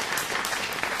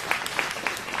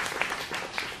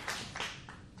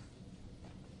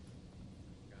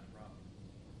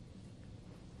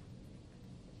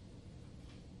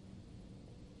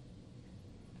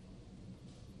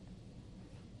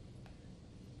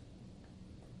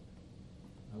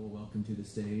 I will welcome to the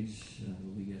stage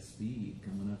Leah Speed.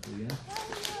 Come on up, Leah.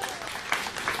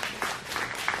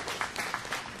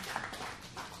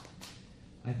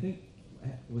 I think,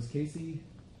 was Casey,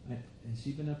 has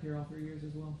she been up here all 3 years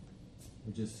as well?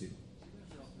 Or just 2?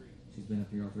 She's been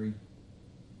up here all 3?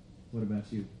 What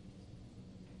about you?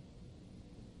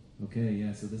 Okay,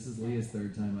 yeah, so this is Leah's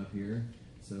 3rd time up here.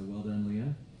 So well done,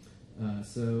 Leah.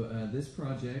 This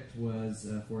project was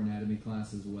for anatomy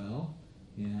class as well.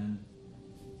 And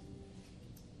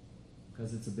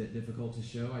because it's a bit difficult to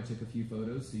show, I took a few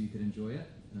photos so you could enjoy it.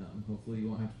 Hopefully you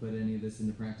won't have to put any of this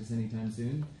into practice anytime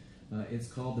soon. It's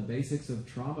called The Basics of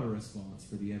Trauma Response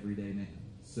for the Everyday Man.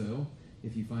 So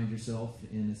if you find yourself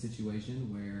in a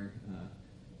situation where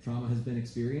trauma has been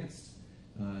experienced,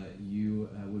 you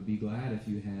would be glad if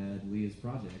you had Leah's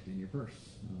project in your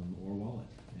purse or wallet.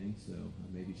 Okay? So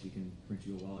maybe she can print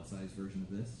you a wallet-sized version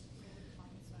of this.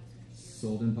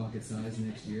 Sold in pocket size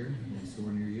next year in a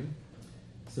store near you.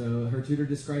 So her tutor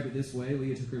described it this way: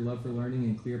 Leah took her love for learning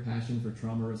and clear passion for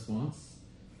trauma response.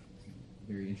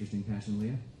 Very interesting passion,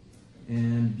 Leah.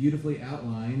 And beautifully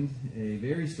outlined a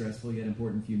very stressful yet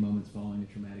important few moments following a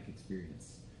traumatic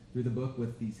experience through the book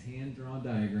with these hand-drawn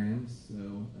diagrams.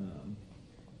 So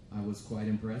I was quite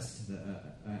impressed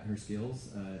at her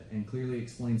skills and clearly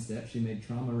explained steps. She made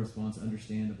trauma response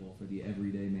understandable for the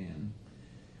everyday man.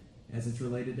 As it's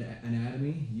related to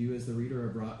anatomy, you as the reader are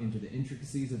brought into the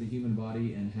intricacies of the human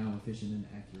body and how efficient and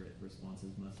accurate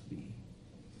responses must be.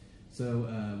 So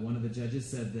one of the judges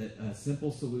said that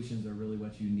simple solutions are really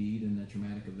what you need in a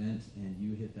traumatic event, and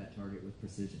you hit that target with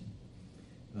precision.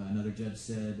 Another judge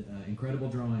said, incredible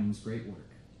drawings, great work.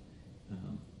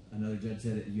 Another judge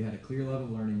said you had a clear love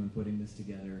of learning when putting this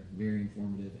together, very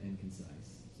informative and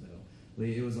concise. So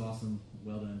Leah, it was awesome.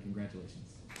 Well done. Congratulations.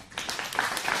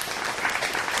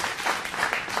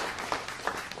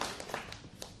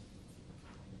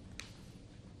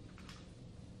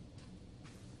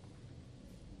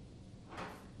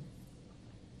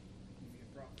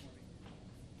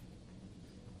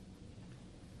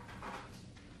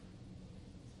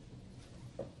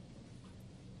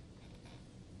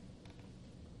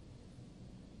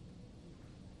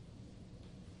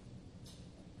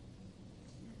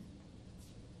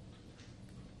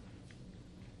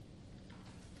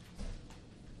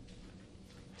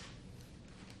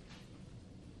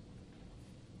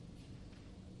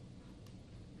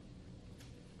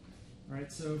 All right,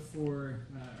 so for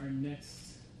our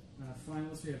next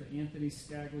finalist, we have Anthony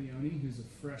Scaglione, who's a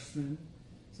freshman.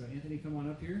 So Anthony, come on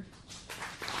up here.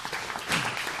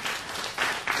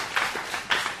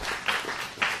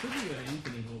 Could you let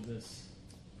Anthony hold this?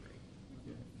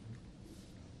 Yeah.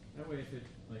 That way, if it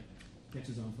like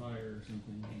catches on fire or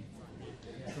something,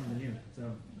 it's from you.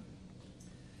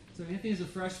 So Anthony is a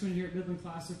freshman here at Midland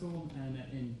Classical, and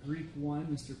in Greek 1,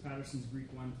 Mr. Patterson's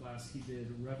Greek 1 class, he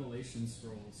did Revelation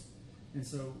scrolls. And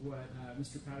so what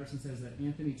Mr. Patterson says that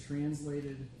Anthony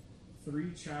translated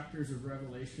 3 chapters of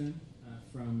Revelation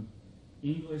from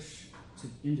English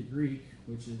into Greek,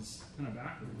 which is kind of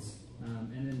backwards,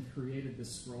 and then created this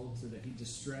scroll so that he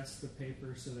distressed the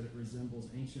paper so that it resembles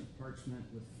ancient parchment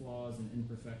with flaws and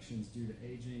imperfections due to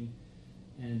aging.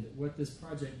 And what this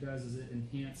project does is it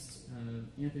enhanced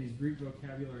Anthony's Greek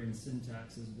vocabulary and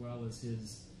syntax, as well as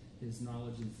his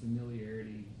knowledge and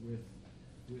familiarity with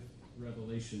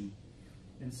Revelation.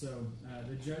 And so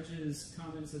the judge's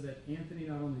comment said that Anthony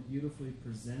not only beautifully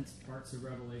presents parts of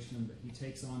Revelation, but he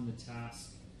takes on the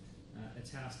task, a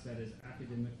task that is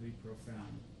academically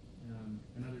profound.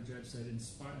 Another judge said,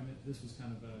 this was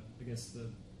kind of, I guess,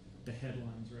 the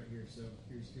headlines right here. So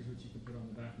here's what you can put on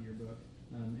the back of your book.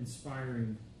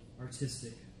 Inspiring,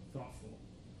 artistic, thoughtful.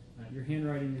 Your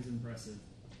handwriting is impressive.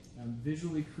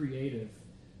 Visually creative.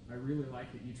 I really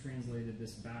like that you translated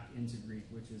this back into Greek,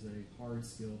 which is a hard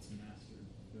skill to master.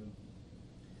 So,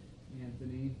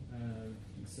 Anthony,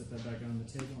 you set that back on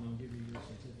the table, and I'll give you your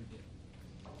certificate.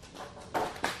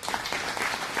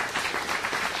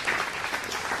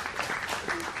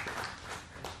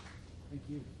 Thank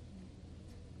you.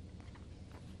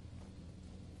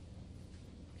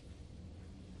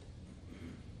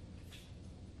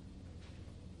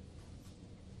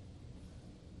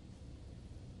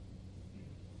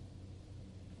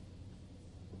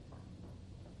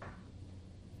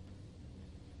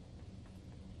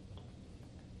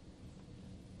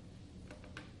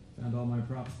 Found all my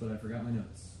props, but I forgot my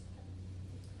notes.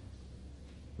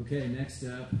 Okay, next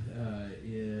up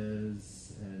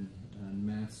is a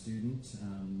math student,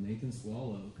 Nathan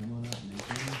Swallow. Come on up,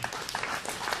 Nathan.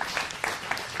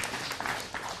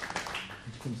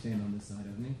 Come stand on this side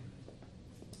of me.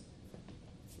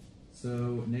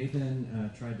 So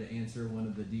Nathan tried to answer one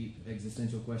of the deep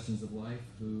existential questions of life: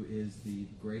 who is the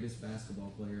greatest basketball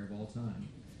player of all time?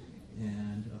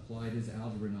 And applied his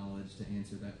algebra knowledge to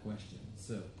answer that question.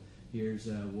 So here's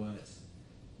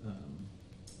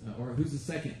who's the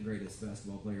second greatest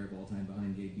basketball player of all time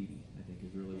behind Gabe Beatty, I think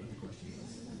is really what the question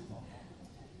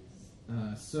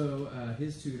was.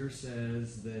 His tutor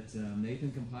says that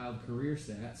Nathan compiled career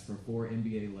stats for 4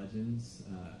 NBA legends: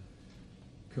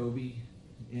 Kobe,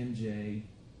 MJ,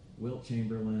 Wilt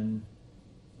Chamberlain,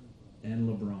 and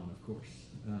LeBron, of course.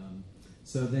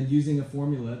 So then, using a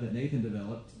formula that Nathan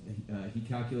developed, he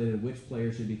calculated which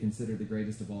player should be considered the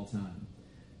greatest of all time,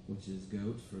 which is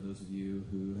GOAT, for those of you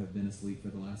who have been asleep for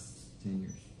the last 10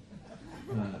 years.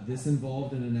 This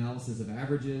involved an analysis of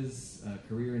averages,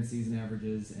 career and season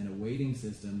averages, and a weighting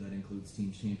system that includes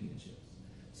team championships.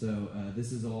 So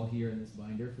this is all here in this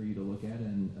binder for you to look at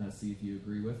and see if you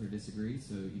agree with or disagree.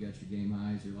 So you got your game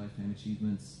highs, your lifetime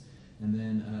achievements, and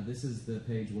then this is the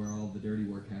page where all the dirty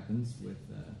work happens with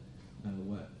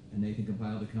what Nathan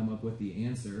compiled to come up with the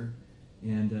answer.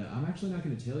 And I'm actually not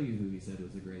going to tell you who he said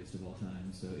was the greatest of all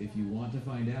time. So if you want to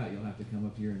find out, you'll have to come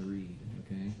up here and read,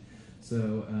 okay?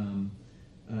 So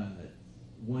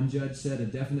one judge said a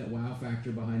definite wow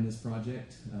factor behind this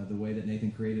project, the way that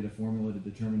Nathan created a formula to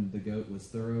determine the GOAT, was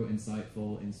thorough,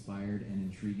 insightful, inspired, and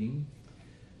intriguing.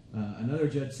 Another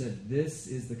judge said this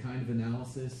is the kind of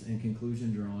analysis and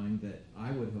conclusion drawing that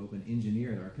I would hope an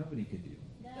engineer at our company could do.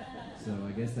 So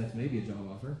I guess that's maybe a job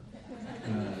offer.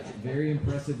 Very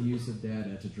impressive use of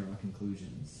data to draw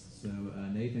conclusions. So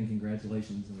Nathan,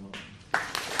 congratulations and welcome.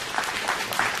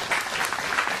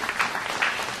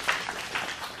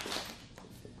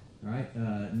 All right,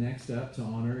 next up to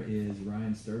honor is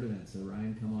Ryan Sturdivant. So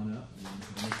Ryan, come on up.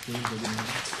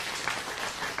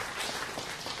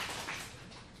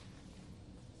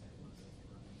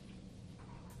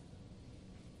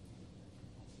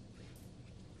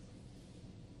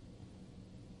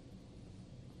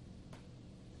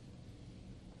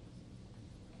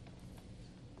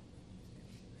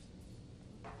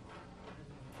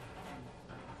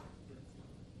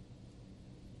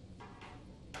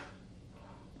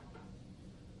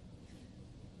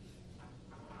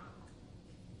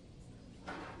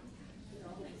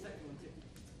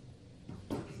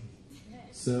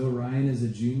 So Ryan is a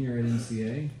junior at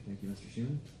MCA. Thank you, Mr.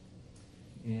 Schumann.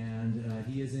 And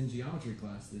he is in geometry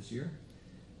class this year.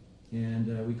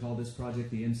 And we call this project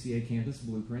the MCA Campus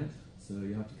Blueprint. So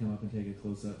you'll have to come up and take a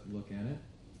close-up look at it.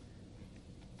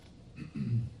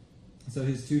 So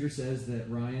his tutor says that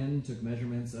Ryan took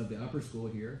measurements of the upper school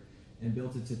here and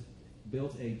built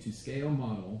a to-scale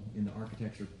model in the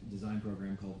architecture design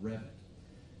program called Revit.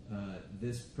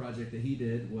 This project that he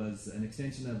did was an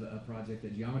extension of a project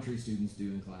that geometry students do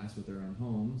in class with their own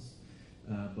homes.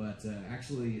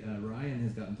 Actually, Ryan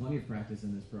has gotten plenty of practice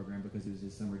in this program because it was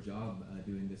his summer job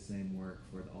doing this same work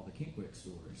for all the Kinkwick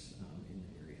stores in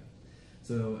the area.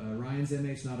 So Ryan's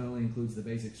MH not only includes the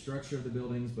basic structure of the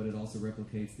buildings, but it also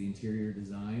replicates the interior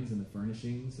designs and the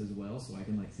furnishings as well. So I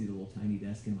can see the little tiny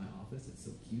desk in my office. It's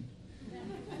so cute.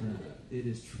 It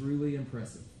is truly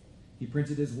impressive. He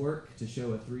printed his work to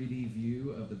show a 3D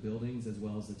view of the buildings as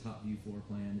well as the top view floor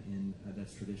plan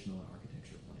that's traditional in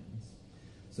architecture plans.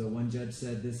 So one judge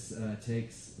said this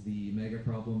takes the mega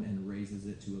problem and raises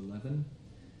it to 11.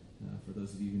 For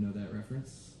those of you who know that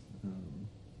reference, what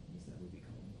is that movie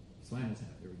called? Spinal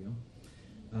Tap, there we go.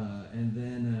 And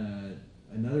then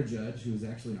another judge, who is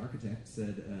actually an architect,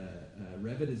 said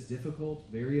Revit is difficult,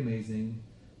 very amazing,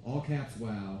 all caps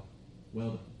wow, well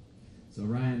done. So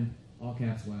Ryan, all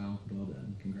caps wow, well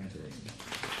done, congratulations.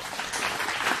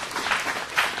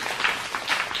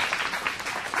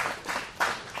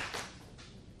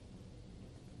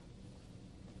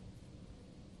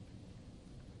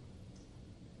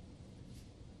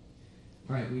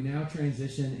 All right, we now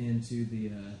transition into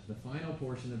the final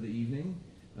portion of the evening,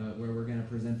 where we're going to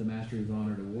present the Mastery with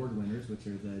Honor Award winners, which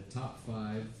are the top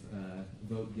 5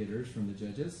 vote getters from the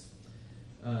judges.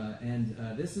 And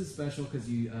this is special because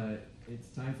it's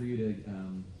time for you to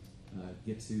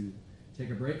get to take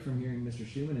a break from hearing Mr.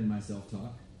 Schumann and myself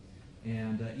talk.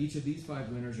 And each of these 5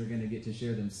 winners are going to get to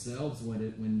share themselves what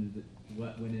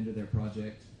went into their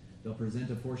project. They'll present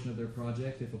a portion of their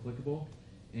project, if applicable.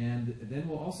 And then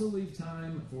we'll also leave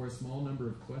time for a small number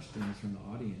of questions from the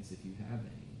audience, if you have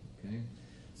any. Okay?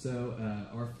 So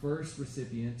our first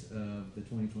recipient of the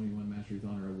 2021 Mastery with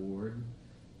Honor Award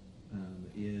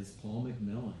is Paul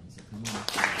McMillan. So come on.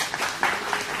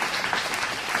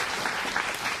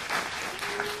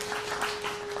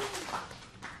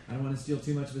 I don't want to steal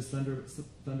too much of his thunder,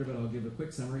 but I'll give a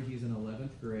quick summary. He's in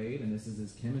 11th grade, and this is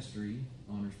his chemistry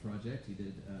honors project. He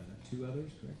did 2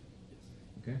 others, correct? Yes.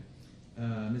 Okay.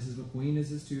 Mrs. McQueen is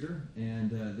his tutor,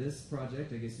 and this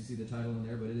project, I guess you see the title in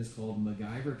there, but it is called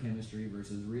MacGyver Chemistry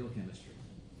versus Real Chemistry.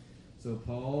 So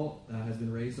Paul has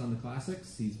been raised on the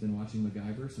classics. He's been watching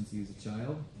MacGyver since he was a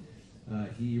child.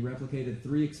 He replicated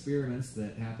 3 experiments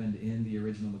that happened in the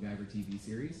original MacGyver TV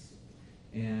series.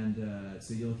 And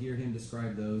so you'll hear him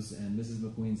describe those, and Mrs.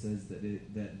 McQueen says that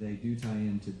they do tie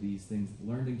into these things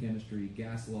learned in chemistry,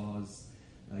 gas laws,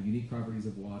 unique properties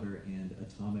of water, and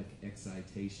atomic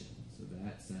excitation. So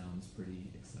that sounds pretty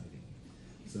exciting.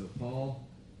 So Paul,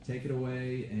 take it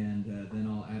away, and then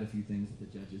I'll add a few things that the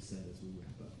judges said as we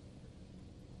wrap up.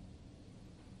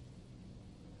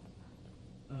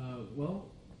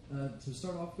 To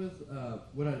start off with,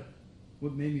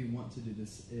 what made me want to do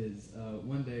this is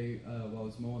one day while I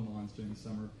was mowing lawns during the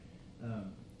summer,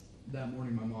 that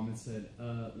morning my mom had said,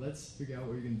 let's figure out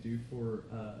what you're going to do for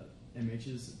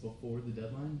MHs before the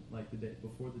deadline, like the day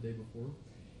before.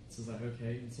 So I was like,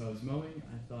 okay. And so I was mowing.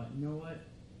 I thought, you know what?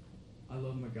 I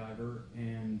love MacGyver,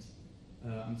 and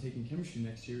I'm taking chemistry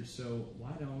next year, so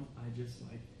why don't I just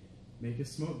make a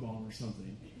smoke bomb or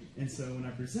something? And so when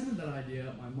I presented that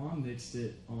idea, my mom nixed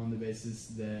it on the basis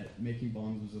that making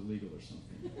bombs was illegal or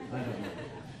something. I don't know.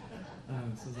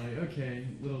 So I was like, okay,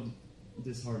 a little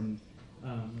disheartened.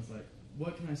 I was like,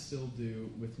 what can I still do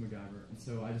with MacGyver? And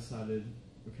so I decided,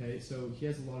 okay, so he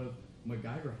has a lot of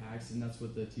MacGyver hacks, and that's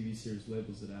what the TV series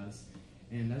labels it as.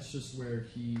 And that's just where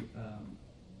he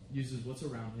uses what's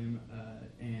around him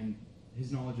and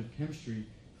his knowledge of chemistry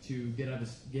to get out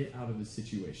of his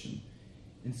situation.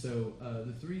 And so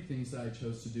the 3 things that I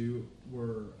chose to do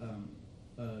were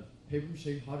a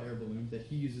paper-mache hot air balloon that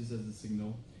he uses as a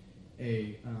signal.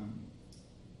 He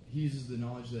uses the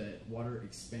knowledge that water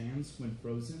expands when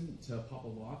frozen to pop a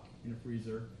lock in a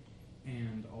freezer.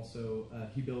 And also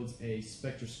he builds a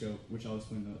spectroscope, which I'll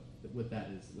explain what that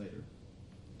is later.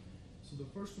 So the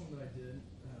first one that I did,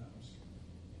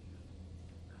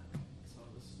 so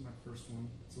this is my first one.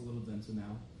 It's a little denser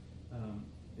now.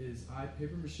 Is I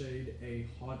paper-mached a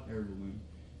hot air balloon.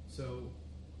 So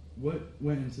what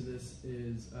went into this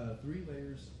is 3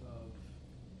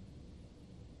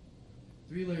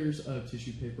 layers of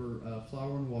tissue paper,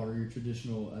 flour and water, your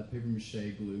traditional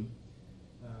paper-mache glue,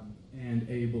 and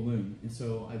a balloon. And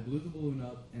so I blew the balloon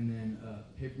up and then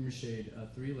paper-mached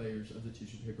 3 layers of the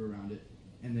tissue paper around it,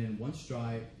 and then once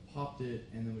dry, popped it,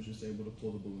 and then was just able to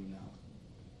pull the balloon out.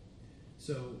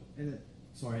 So, and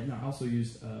I also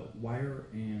used wire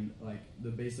and the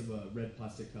base of a red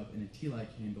plastic cup and a tea light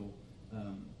candle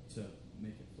to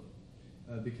make it float,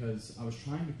 because I was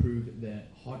trying to prove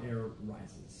that hot air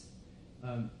rises.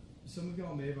 Some of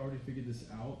y'all may have already figured this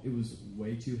out. It was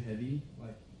way too heavy.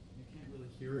 You can't really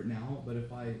hear it now, but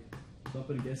if I bump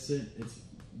it against it, it's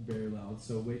very loud.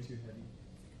 So way too heavy.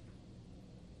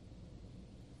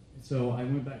 So I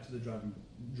went back to the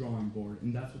drawing board,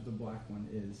 and that's what the black one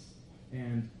is.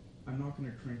 And I'm not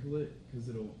going to crinkle it because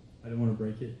I don't want to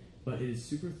break it, but it is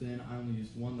super thin. I only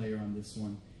used 1 layer on this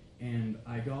one, and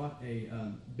I got a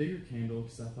bigger candle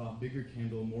because I thought bigger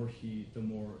candle, more heat, the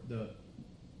more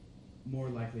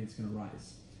likely it's going to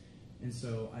rise. And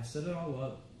so I set it all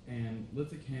up and lit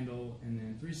the candle, and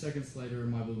then 3 seconds later,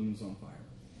 my balloon was on fire.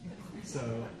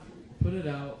 So put it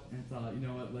out and thought, you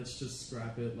know what, let's just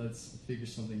scrap it. Let's figure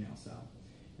something else out.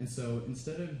 And so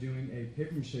instead of doing a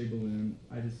paper-mache balloon,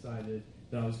 I decided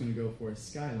that I was going to go for a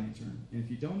sky lantern. And if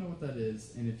you don't know what that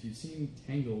is, and if you've seen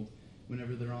Tangled,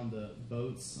 whenever they're on the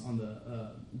boats on the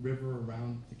river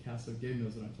around the castle, Gabe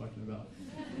knows what I'm talking about.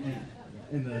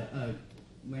 And the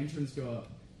lanterns go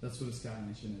up, that's what a sky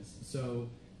lantern is. So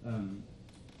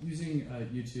using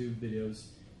YouTube videos,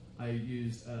 I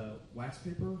used wax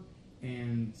paper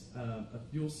and a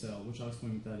fuel cell, which I'll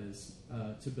explain what that is,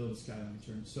 to build a sky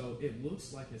lantern. So it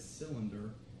looks like a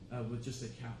cylinder with just a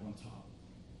cap on top.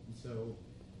 And so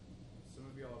some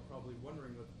of y'all are probably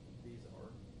wondering what these are.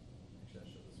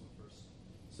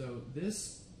 So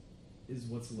this is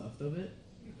what's left of it.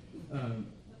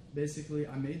 Basically,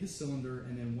 I made the cylinder,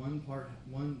 and then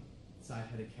one side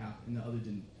had a cap, and the other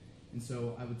didn't. And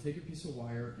so I would take a piece of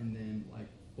wire and then like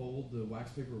fold the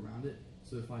wax paper around it.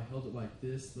 So if I held it like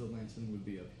this, the lantern would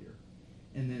be up here.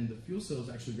 And then the fuel cell is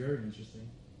actually very interesting.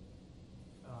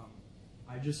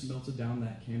 I just melted down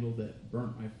that candle that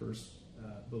burnt my first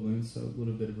balloon, so a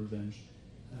little bit of revenge.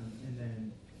 And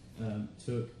then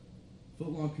took a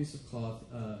foot-long piece of cloth,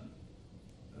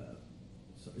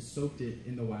 soaked it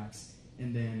in the wax,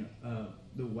 and then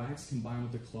the wax combined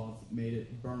with the cloth made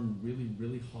it burn really,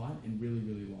 really hot and really,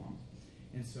 really long.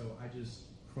 And so I just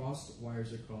crossed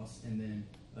wires across and then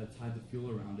tied the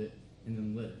fuel around it and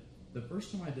then lit it. The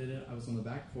first time I did it, I was on the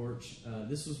back porch.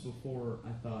 This was before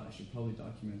I thought I should probably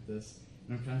document this,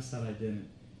 and I'm kind of sad I didn't.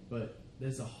 But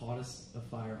this is the hottest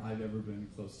fire I've ever been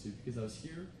close to, because I was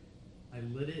here, I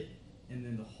lit it, and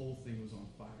then the whole thing was on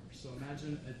fire. So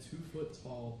imagine a 2-foot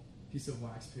tall piece of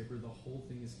wax paper, the whole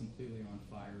thing is completely on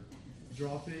fire.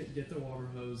 Drop it, get the water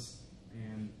hose,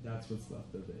 and that's what's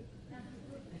left of it.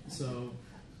 So,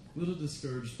 a little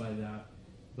discouraged by that,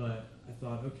 but I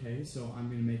thought, okay, so I'm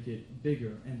going to make it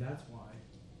bigger, and that's why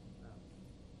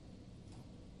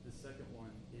the second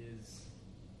one is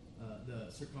the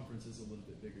circumference is a little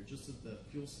bit bigger, just that the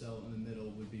fuel cell in the middle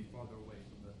would be farther away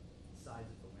from the sides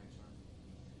of the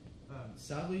lantern.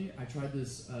 Sadly, I tried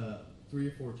this 3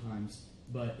 or 4 times,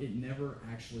 but it never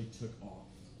actually took off.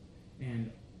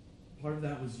 And part of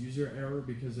that was user error,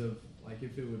 because of like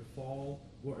if it would fall,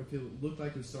 or if it looked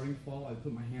like it was starting to fall, I'd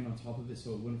put my hand on top of it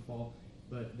so it wouldn't fall,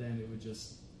 but then it would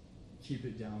just keep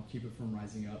it down, keep it from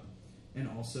rising up. And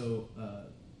also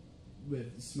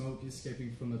with smoke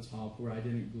escaping from the top where I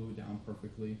didn't glue it down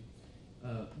perfectly.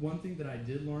 One thing that I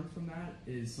did learn from that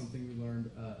is something we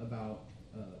learned about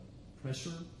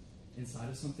pressure inside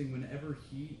of something. Whenever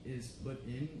heat is put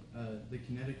in, the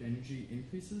kinetic energy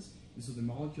increases, and so the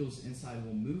molecules inside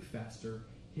will move faster,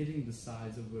 hitting the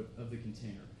sides of the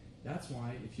container. That's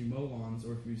why if you mow lawns,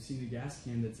 or if you've seen a gas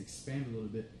can that's expanded a little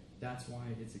bit, that's why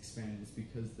it's expanded. It's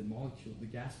because the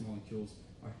gas molecules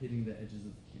are hitting the edges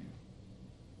of the can.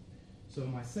 So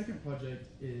my second project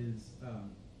is,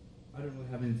 I don't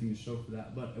really have anything to show for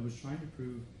that, but I was trying to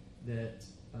prove that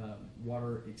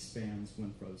water expands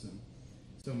when frozen.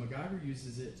 So MacGyver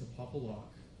uses it to pop a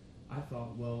lock. I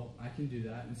thought, well, I can do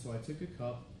that, and so I took a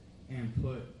cup and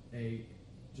put a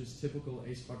just typical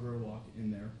Ace Hardware lock in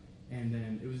there, and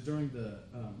then it was during the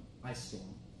ice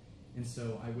storm. And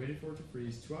so I waited for it to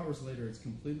freeze. 2 hours later, it's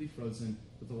completely frozen,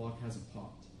 but the lock hasn't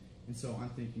popped. And so I'm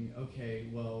thinking, okay,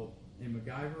 well, in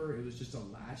MacGyver, it was just a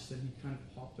latch that he kind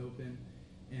of popped open.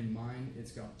 In mine,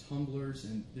 it's got tumblers,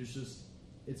 and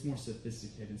it's more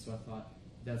sophisticated. So I thought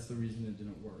that's the reason it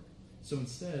didn't work. So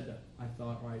instead, I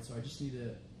thought, all right, so I just need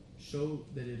to show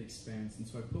that it expands. And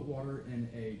so I put water in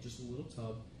just a little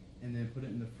tub, and then put it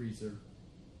in the freezer,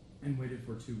 and waited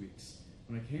for 2 weeks.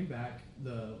 When I came back,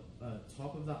 the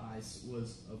top of the ice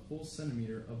was a full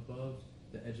centimeter above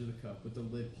the edge of the cup, with the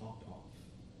lid popped off.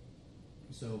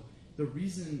 So the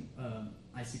reason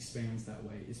ice expands that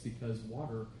way is because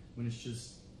water, when it's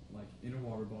just like in a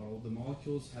water bottle, the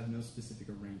molecules have no specific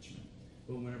arrangement.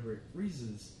 But whenever it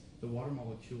freezes, the water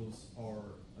molecules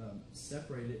are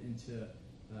separated into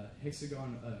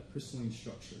hexagon crystalline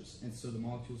structures, and so the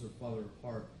molecules are farther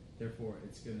apart. Therefore,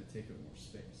 it's going to take up more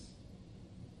space.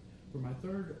 For my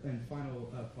third and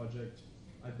final project,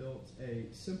 I built a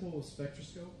simple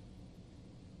spectroscope,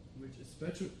 which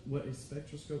what a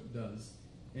spectroscope does,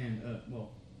 and well,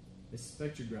 a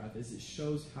spectrograph is it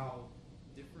shows how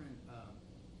different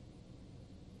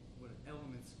what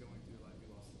elements going through light.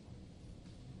 We lost the mic.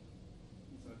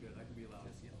 It's not good. I can be loud.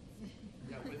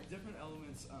 Yeah, with different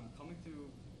elements coming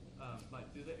through,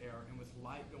 like through the air, and with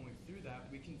light going through that,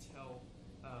 we can tell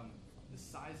the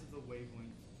size of the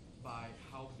wavelength by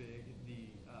how big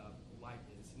the light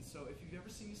is. And so if you've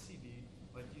ever seen a CD,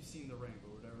 like you've seen the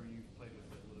rainbow or whatever, you've played with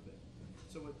it a little bit.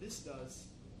 So what this does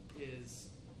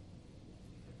is,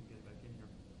 I can get it back in here,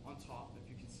 on top, if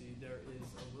you can see, there is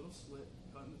a little slit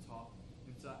cut in the top,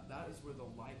 and that is where the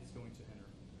light is going to enter.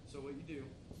 So what you do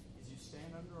is you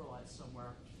stand under a light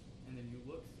somewhere, and then you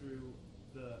look through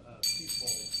the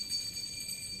peephole.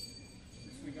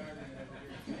 We got it over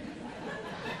here.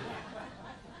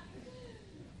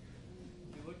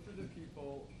 You look through the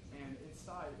peephole, and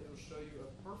inside it'll show you a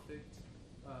perfect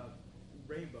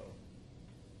rainbow,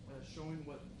 showing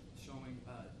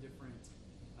different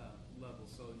levels.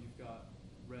 So you've got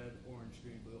red, orange,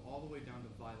 green, blue, all the way down to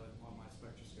violet on my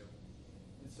spectroscope.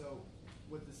 And so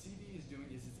what the CD is doing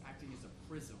is it's acting as a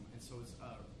prism, and so it's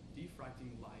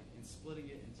diffracting light and splitting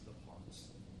it into the parts.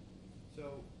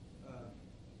 So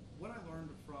what I learned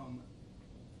from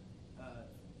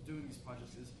doing these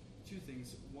projects is two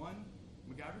things. One,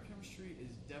 MacGyver chemistry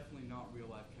is definitely not real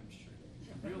life chemistry.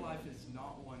 Real life is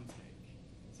not one take.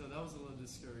 So that was a little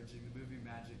discouraging. The movie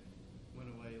magic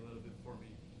went away a little bit for me.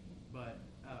 But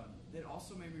it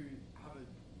also made me have a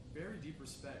very deep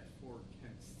respect for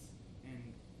chemists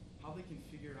and how they can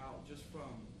figure out just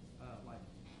from like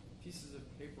pieces of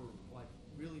paper, like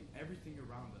really everything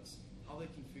around us, how they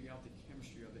can figure out the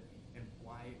chemistry of it and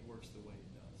why it works the way it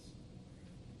does.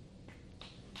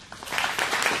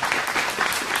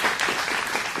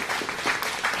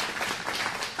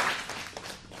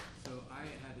 So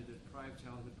I had a deprived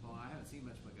childhood, Paul. I haven't seen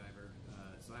much MacGyver,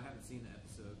 so I haven't seen the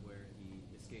episode where he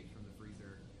escaped from the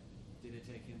freezer. Did it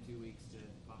take him 2 weeks to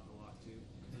pop the lock too?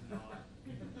 Did not.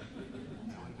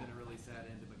 That would have been a really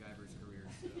sad end to MacGyver's career.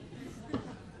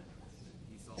 So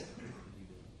he solved it better than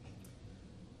you did.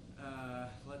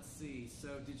 Let's see.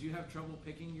 So did you have trouble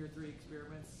picking your 3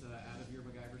 experiments out of your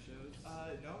MacGyver shows?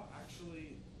 No,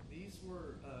 actually, these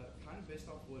were kind of based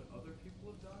off what other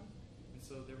people have done. And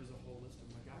so there was a whole list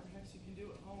of MacGyver hacks you can do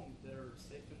at home that are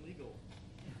safe and legal.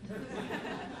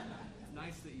 It's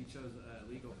nice that you chose a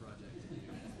legal project to do.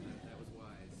 That was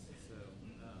wise. So,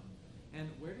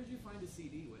 and where did you find a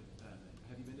CD with?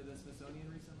 Have you been to the Smithsonian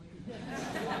recently?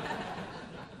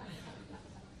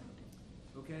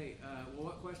 Okay. Well,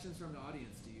 what questions from the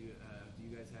audience do you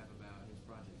guys have about his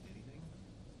project? Anything?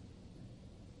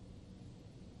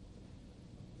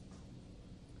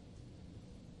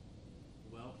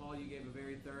 Well, Paul, you gave a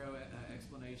very thorough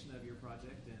explanation of your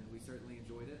project, and we certainly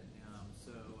enjoyed it.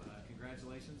 So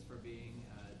congratulations for being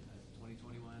a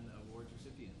 2021 awards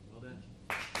recipient. Well done.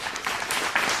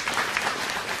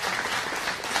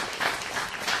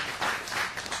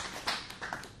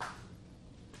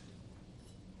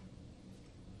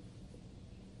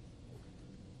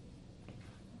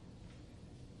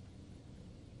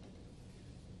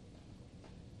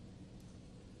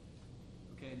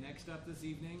 Okay, next up this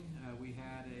evening, we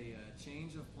had a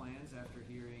change of plans after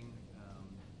hearing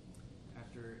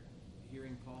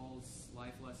Paul's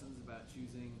life lessons about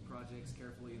choosing projects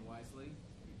carefully and wisely.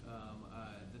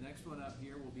 The next one up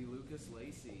here will be Lucas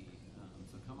Lacey.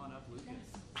 So come on up, Lucas.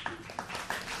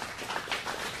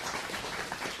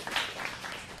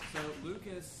 So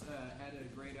Lucas had a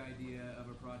great idea of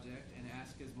a project and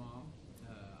asked his mom.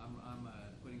 I'm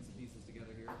putting some pieces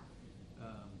together here.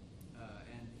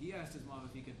 And he asked his mom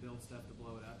if he could build stuff to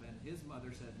blow it up, and his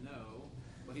mother said no,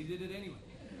 but he did it anyway.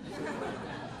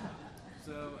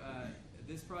 So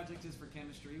this project is for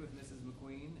chemistry with Mrs.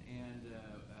 McQueen, and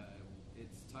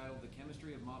it's titled The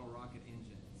Chemistry of Model Rocket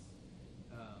Engines.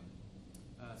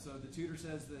 So the tutor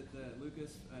says that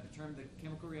Lucas determined the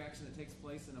chemical reaction that takes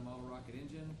place in a model rocket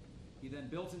engine. He then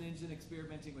built an engine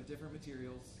experimenting with different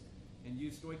materials and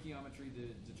used stoichiometry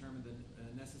to determine the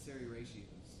necessary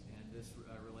ratios. And this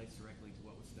relates directly to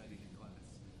what was studied in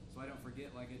class. So I don't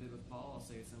forget, like I did with Paul, I'll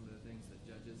say some of the things that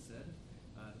judges said.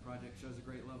 The project shows a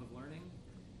great love of learning,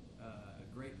 a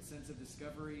great sense of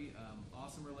discovery,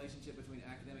 awesome relationship between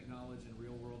academic knowledge and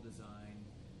real-world design.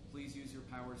 Please use your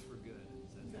powers for good.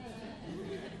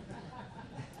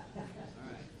 All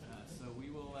right, so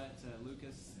we will let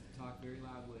Lucas talk very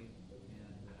loudly and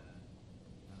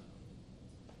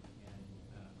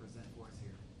present for us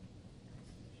here.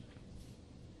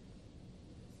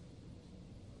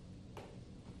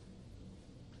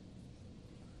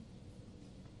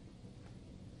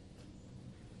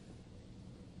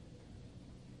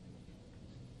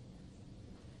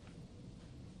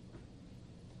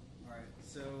 All right,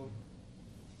 so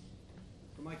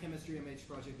for my chemistry MH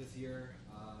project this year,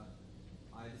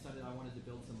 I decided I wanted to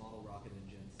build some model rocket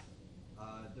engines.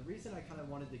 The reason I kind of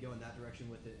wanted to go in that direction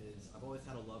with it is I've always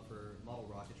had a love for model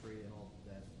rocketry and all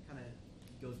that kind of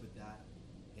goes with that.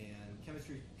 And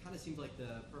chemistry kind of seemed like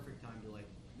the perfect time to like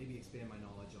maybe expand my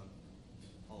knowledge on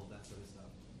all of that sort of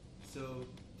stuff. So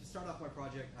to start off my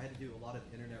project, I had to do a lot of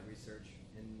internet research,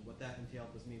 and what that entailed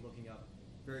was me looking up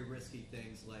very risky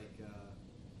things like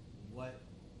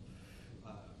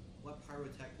what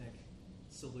pyrotechnic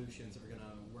solutions are going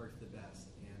to work the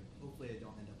best, and hopefully I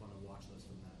don't end up on a watch list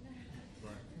from that.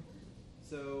 But,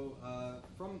 so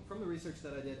from the research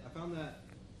that I did, I found that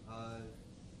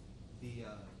the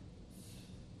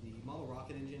model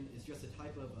rocket engine is just a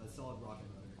type of a solid rocket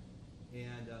motor,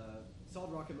 and solid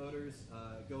rocket motors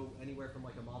go anywhere from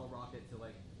like a model rocket to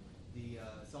like the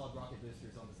solid rocket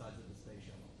boosters on the sides of the space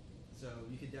shuttle. So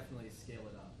you could definitely scale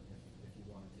it up if you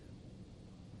wanted to.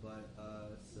 But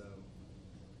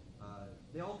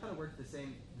they all kind of work the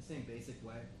same basic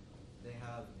way. They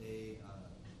have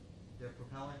their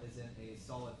propellant is in a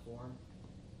solid form,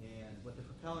 and what the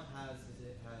propellant has is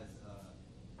it has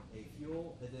a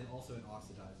fuel, and then also an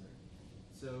oxidizer.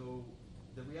 So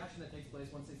the reaction that takes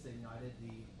place once it's ignited,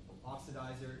 the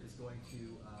oxidizer is going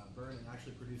to burn and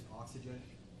actually produce oxygen,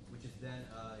 which is then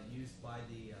used by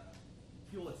the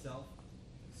fuel itself.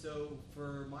 So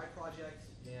for my project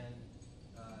and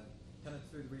kind of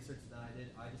through the research that I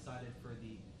did, I decided for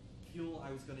the fuel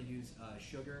I was going to use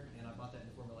sugar, and I bought that in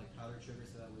the form of like powdered sugar,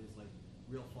 so that was like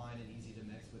real fine and easy to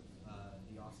mix with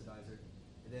the oxidizer.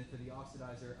 And then for the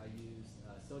oxidizer, I used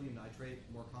sodium nitrate,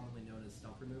 more commonly known as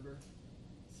stump remover.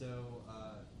 So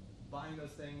buying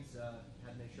those things,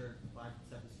 had to make sure 5 to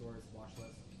 7 stores, watch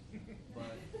list.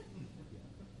 But yeah.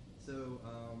 So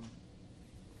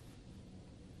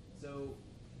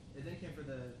it then came for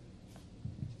the.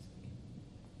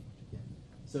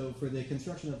 So for the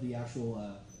construction of the actual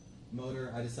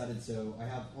motor, I decided, so I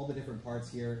have all the different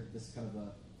parts here. This is kind of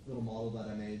a little model that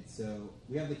I made. So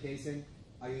we have the casing.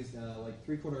 I used like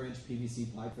 3/4 inch PVC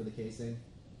pipe for the casing.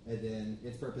 And then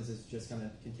its purpose is just kind of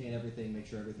contain everything, make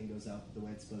sure everything goes out the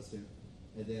way it's supposed to.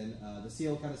 And then the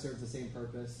seal kind of serves the same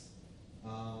purpose.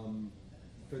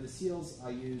 For the seals, I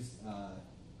used a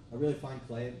really fine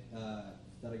clay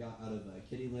that I got out of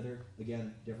kitty litter.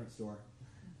 Again, different store.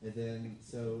 And then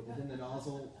the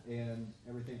nozzle and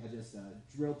everything I just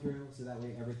drilled through, so that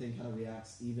way everything kind of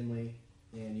reacts evenly,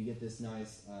 and you get this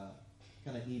nice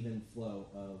kind of even flow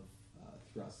of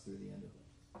thrust through the end of it.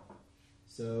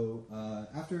 So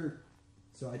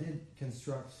I did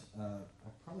construct. I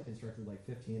probably constructed like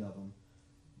 15 of them,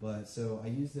 but so I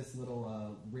used this little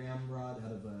ram rod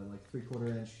out of a like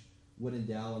 3/4 inch wooden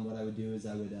dowel, and what I would do is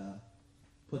I would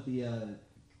put the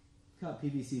cut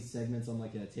PVC segments on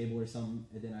like a table or something,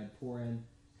 and then I'd pour in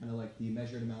kind of like the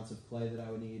measured amounts of clay that I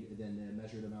would need, and then the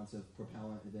measured amounts of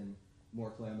propellant, and then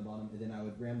more clay on the bottom, and then I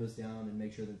would ram those down and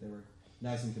make sure that they were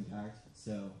nice and compact.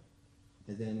 So,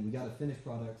 and then we got a finished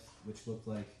product which looked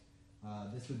like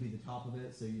this would be the top of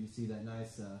it. So you see that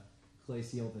nice clay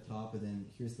seal at the top, and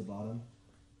then here's the bottom.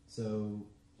 So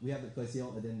we have the clay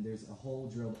seal, and then there's a hole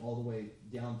drilled all the way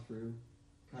down through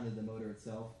kind of the motor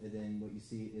itself, and then what you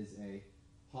see is a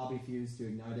hobby fuse to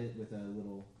ignite it with a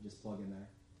little just plug in there.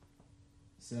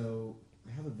 So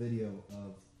I have a video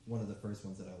of one of the first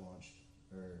ones that I launched.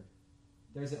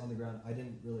 There's it on the ground. I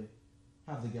didn't really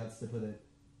have the guts to put it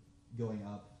going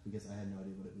up because I had no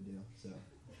idea what it would do. So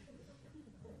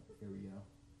here we go.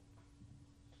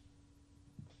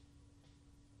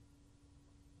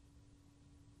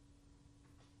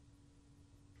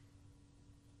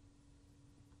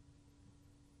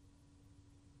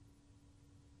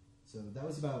 So that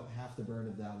was about half the burn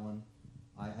of that one.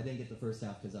 I didn't get the first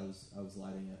half because I was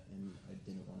lighting it and I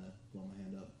didn't want to blow my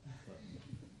hand up. But.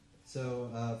 So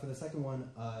for the second one,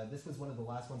 this was one of the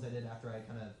last ones I did after I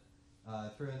kind of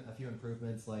threw in a few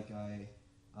improvements. Like in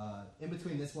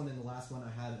between this one and the last one,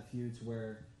 I had a few to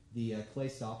where the clay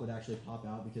stop would actually pop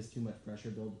out because too much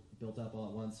pressure built up all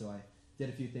at once. So I did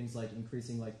a few things like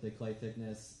increasing like the clay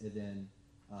thickness, and then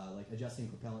like adjusting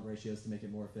propellant ratios to make it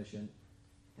more efficient.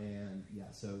 And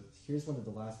yeah, so here's one of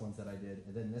the last ones that I did,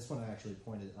 and then this one I actually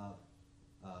pointed up.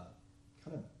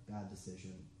 Kind of bad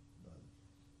decision, but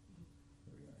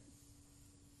there we are.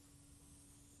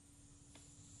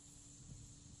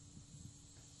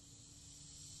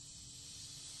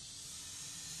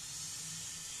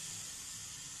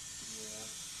 Yeah.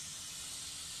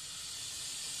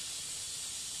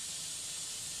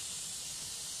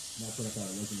 That's what I thought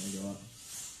it wasn't going to go up.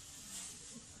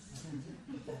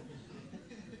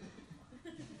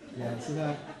 Yeah, so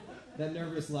that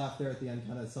nervous laugh there at the end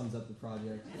kind of sums up the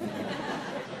project.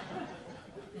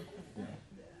 Yeah.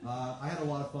 I had a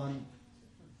lot of fun.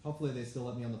 Hopefully they still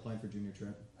let me on the plane for junior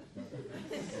trip. But,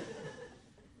 yeah,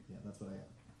 that's what I got.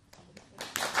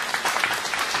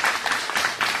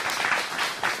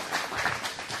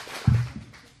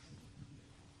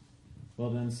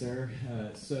 Well done, sir.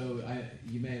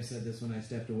 You may have said this when I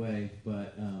stepped away,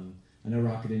 but I know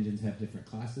rocket engines have different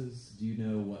classes. Do you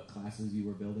know what classes you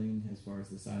were building as far as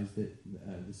the size that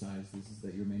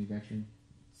you're manufacturing?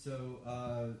 So,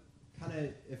 kind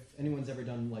of, if anyone's ever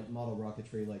done like model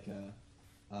rocketry, like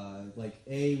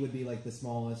A would be like the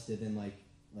smallest, and then like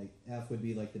F would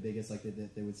be like the biggest, like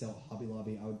that they would sell at Hobby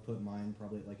Lobby. I would put mine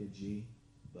probably at like a G,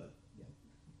 but yeah,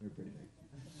 they're pretty big.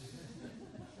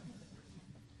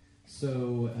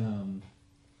 So,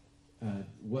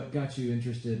 what got you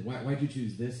interested? Why'd you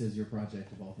choose this as your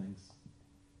project of all things?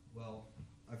 Well,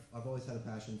 I've always had a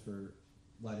passion for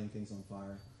lighting things on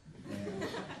fire,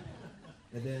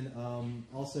 and then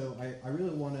also I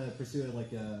really want to pursue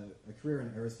like a career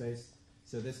in aerospace.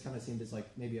 So this kind of seemed as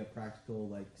like maybe a practical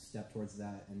like step towards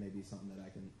that, and maybe something that I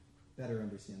can better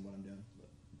understand what I'm doing.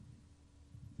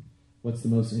 what's the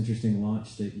most interesting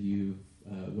launch that you've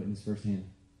witnessed firsthand?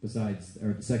 Besides,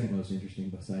 or the second most interesting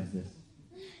besides this?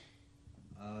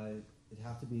 It'd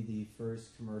have to be the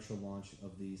first commercial launch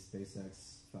of the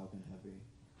SpaceX Falcon Heavy.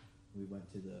 We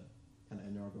went to the kind of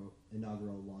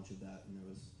inaugural launch of that, and it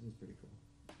was pretty cool.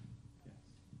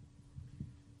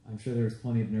 I'm sure there was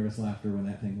plenty of nervous laughter when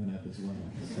that thing went up as well.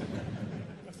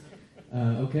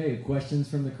 Okay, questions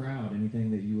from the crowd?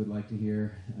 Anything that you would like to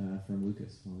hear from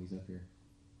Lucas while he's up here?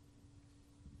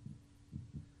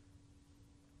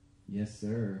 Yes,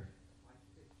 sir. Why did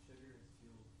you pick sugar as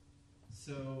fuel?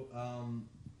 So,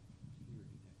 can you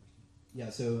repeat that question? Yeah,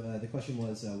 so the question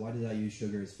was, why did I use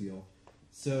sugar as fuel?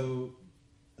 So,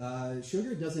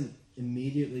 sugar doesn't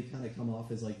immediately kind of come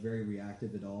off as like very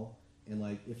reactive at all. And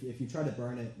like if you try to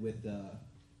burn it with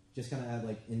just kind of at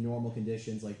like in normal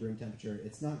conditions like room temperature,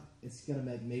 it's gonna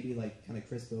make maybe like kind of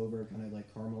crisp over, kind of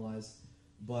like caramelize.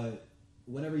 But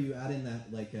whenever you add in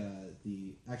that like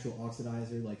the actual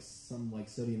oxidizer, like some like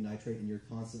sodium nitrate, and you're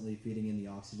constantly feeding in the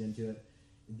oxygen to it,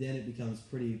 then it becomes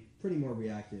pretty more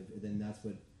reactive. And then that's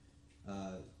what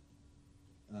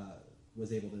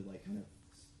was able to like kind of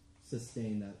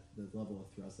sustain the level of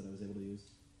thrust that I was able to use,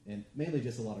 and mainly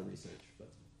just a lot of research, but.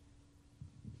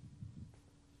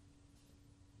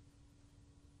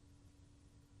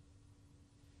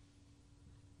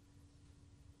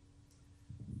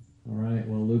 All right.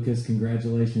 Well, Lucas,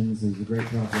 congratulations. It was a great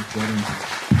project. Well done.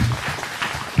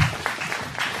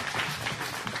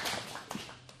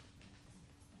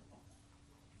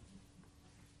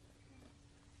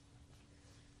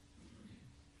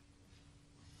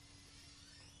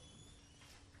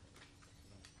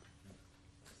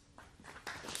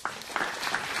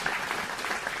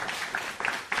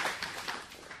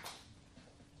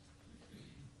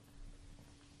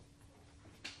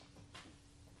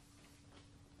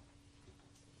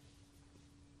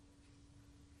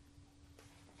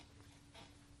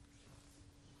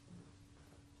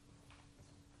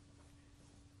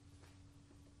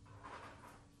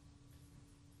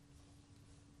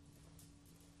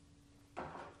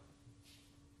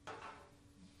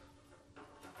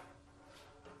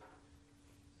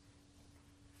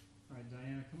 All right,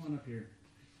 Diana, come on up here.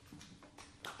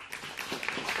 All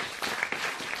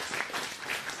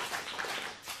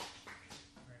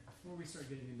right, before we start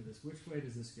getting into this, which way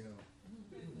does this go?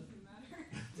 It doesn't matter.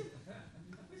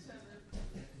 Whichever.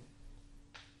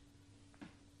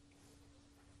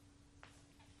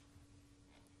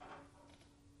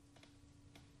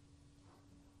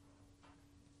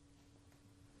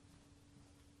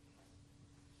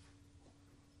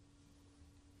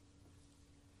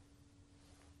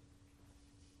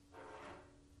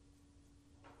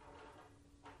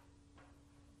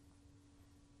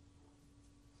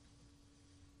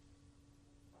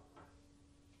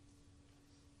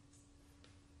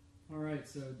 All right,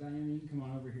 so Diana, you can come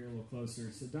on over here a little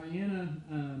closer. So Diana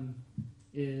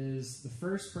is the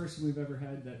first person we've ever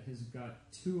had that has got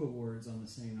 2 awards on the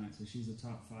same night. So she's a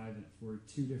top 5 for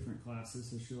 2 different classes.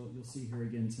 So you'll see her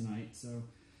again tonight. So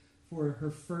for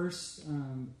her first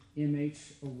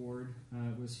MH award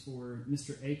was for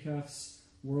Mr. Acuff's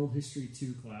World History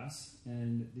 2 class,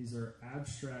 and these are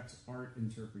abstract art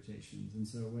interpretations. And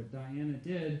so what Diana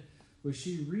did was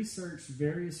she researched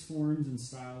various forms and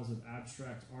styles of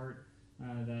abstract art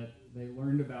that they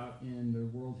learned about in their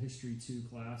World History 2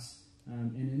 class,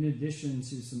 and in addition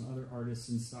to some other artists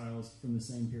and styles from the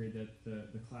same period that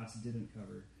the class didn't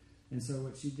cover. And so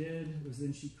what she did was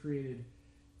then she created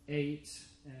 8,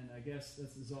 and I guess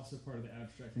this is also part of the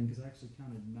abstract thing because I actually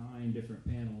counted 9 different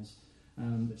panels,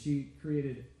 but she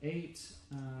created 8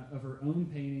 of her own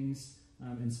paintings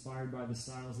inspired by the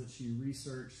styles that she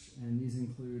researched, and these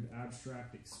include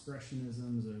abstract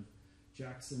expressionisms of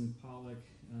Jackson Pollock,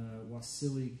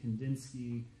 Wassily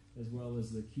Kandinsky, as well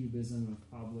as the Cubism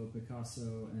of Pablo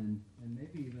Picasso, and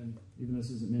maybe even this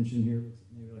isn't mentioned here,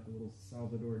 maybe like a little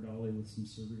Salvador Dali with some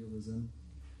surrealism.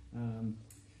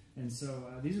 And so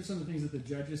these are some of the things that the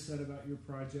judges said about your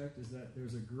project, is that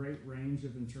there's a great range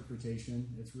of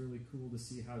interpretation. It's really cool to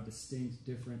see how distinct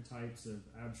different types of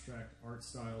abstract art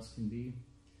styles can be.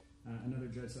 Another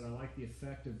judge said, I like the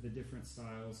effect of the different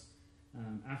styles.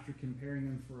 After comparing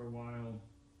them for a while,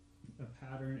 a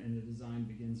pattern and a design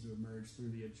begins to emerge through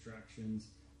the abstractions.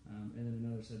 And then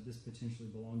another said, this potentially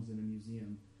belongs in a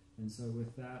museum. And so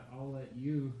with that, I'll let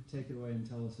you take it away and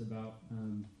tell us about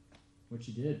what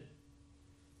you did.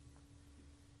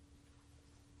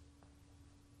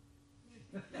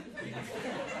 Okay,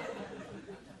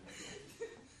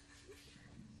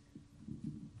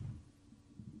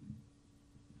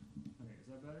 is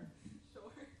that better? Sure.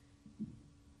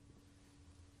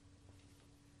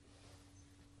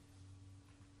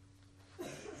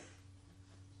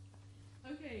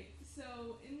 Okay,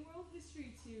 so in world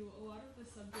history too, a lot of the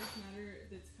subject matter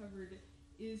that's covered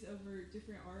is over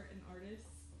different art and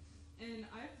artists. And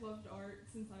I've loved art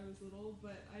since I was little,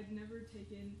 but I'd never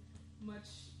taken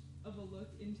much of a look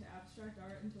into abstract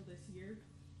art until this year.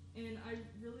 And I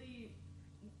really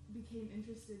became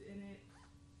interested in it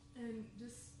and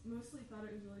just mostly thought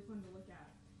it was really fun to look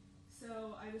at.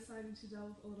 So I decided to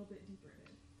delve a little bit deeper in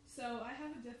it. So I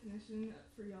have a definition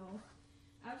for y'all.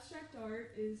 Abstract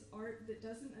art is art that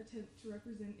doesn't attempt to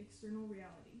represent external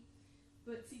reality,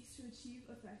 but seeks to achieve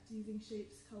effect using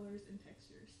shapes, colors, and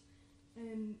textures.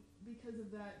 And because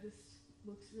of that, this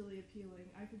looks really appealing.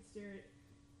 I could stare at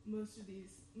most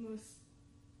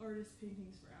artist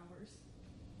paintings for hours.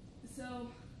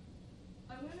 So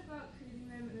I went about creating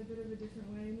them in a bit of a different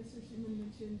way. Mr. Schumann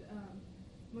mentioned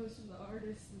most of the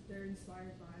artists that they're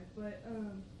inspired by, but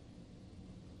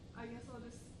I guess I'll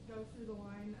just go through the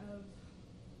line of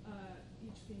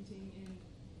each painting and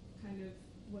kind of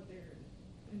what they're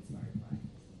inspired by.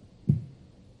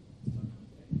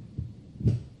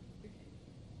 Okay.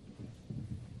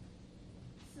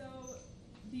 So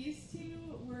these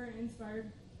two were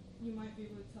inspired, you might be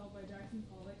able to tell, by Jackson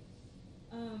Pollock.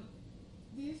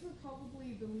 These were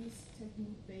probably the least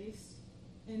technique-based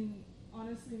and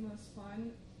honestly most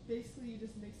fun. Basically, you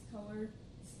just mix color,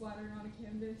 splatter it on a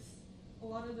canvas. A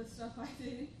lot of the stuff I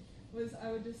did was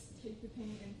I would just take the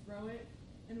paint and throw it,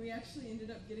 and we actually ended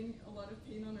up getting a lot of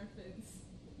paint on our fence.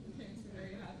 The parents were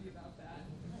very happy about that.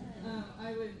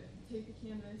 I would take a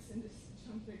canvas and just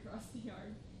chunk it across the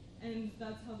yard, and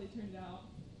that's how they turned out.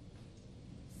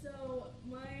 So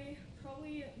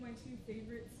probably my two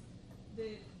favorites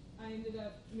that I ended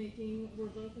up making were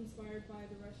both inspired by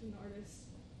the Russian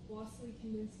artist Wassily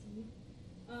Kandinsky.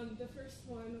 The first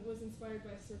one was inspired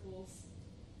by circles.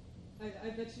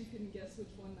 I bet you couldn't guess which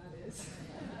one that is.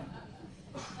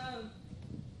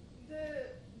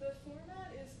 The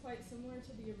format is quite similar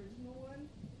to the original one,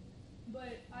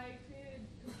 but I created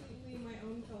completely my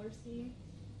own color scheme,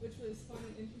 which was fun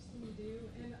and interesting to do,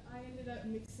 and I ended up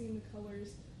mixing the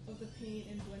colors of the paint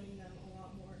and blending them a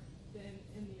lot more than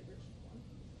in the original one.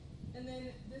 And then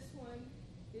this one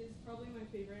is probably my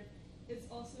favorite. It's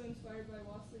also inspired by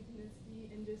Wassily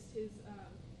Kandinsky and just his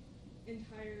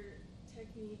entire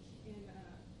technique and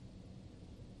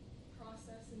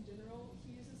process in general.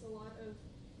 He uses a lot of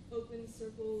open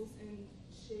circles and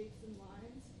shapes and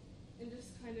lines and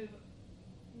just kind of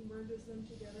merges them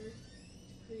together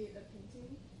to create a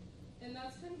painting. And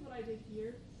that's kind of what I did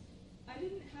here. I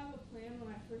didn't have a plan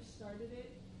when I first started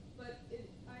it, but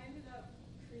I ended up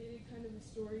creating kind of a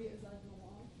story as I went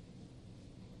along.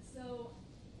 So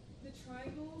the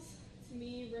triangles to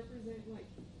me represent like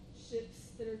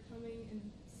ships that are coming and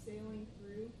sailing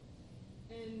through,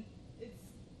 and it's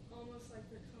almost like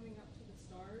they're coming up to the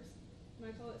stars, and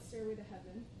I call it Stairway to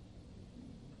Heaven.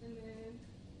 And then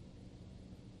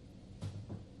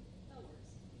flowers.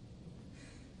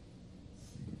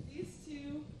 These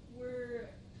two were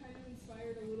kind of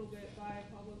inspired a little bit by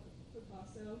Pablo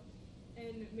Picasso,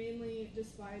 and mainly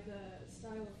just by the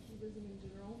style of Cubism in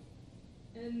general.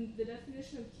 And the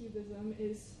definition of Cubism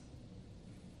is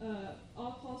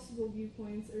all possible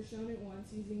viewpoints are shown at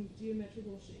once using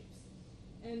geometrical shapes.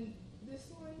 And this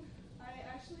one, I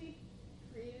actually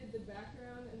created the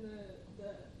background and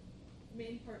the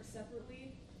main part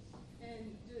separately,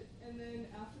 and then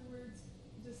afterwards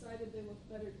decided they looked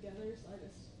better together, so I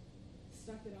just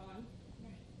stuck it on.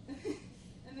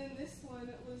 And then this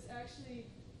one was actually,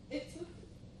 it took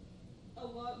a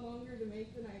lot longer to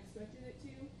make than I expected it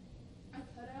to. I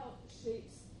cut out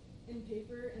shapes in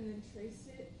paper and then traced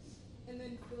it, and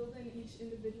then filled in each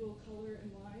individual color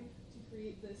and line to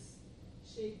create this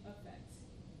shape effect.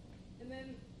 And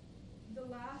then the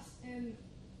last and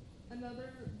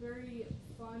another very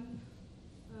fun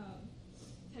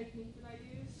technique that I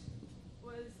used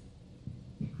was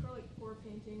acrylic pour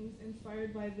paintings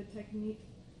inspired by the technique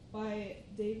by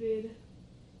David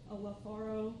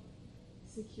Alfaro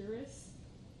Securis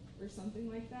or something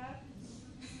like that.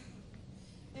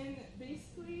 And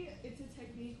basically, it's a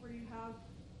technique where you have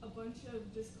a bunch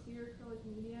of just clear acrylic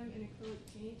medium and acrylic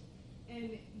paint,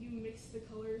 and you mix the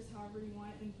colors however you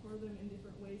want and pour them in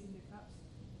different ways into cups,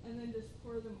 and then just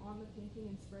pour them on the painting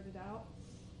and spread it out.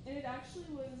 And it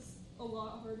actually was a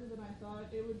lot harder than I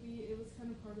thought it would be. It was kind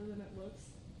of harder than it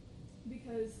looks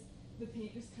because the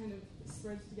paint just kind of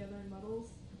spreads together and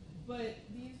muddles. But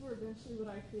these were eventually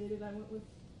what I created. I went with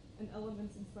an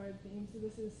elements-inspired theme. So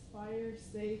this is fire,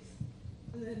 space,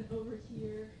 and then over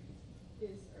here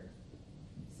is earth.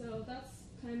 So that's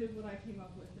kind of what I came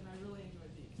up with, and I really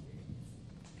enjoyed the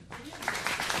experience.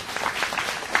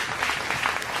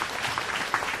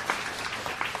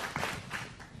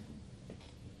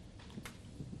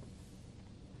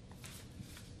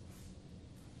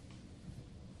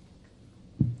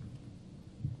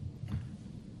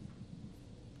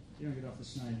 the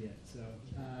schneid yet.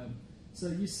 So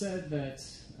you said that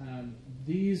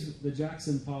the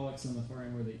Jackson Pollocks on the far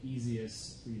end were the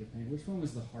easiest for you to paint. Which one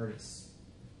was the hardest?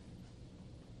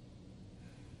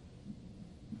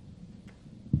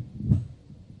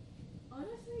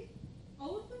 Honestly,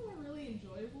 all of them were really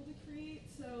enjoyable to create,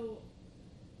 so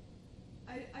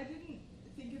I didn't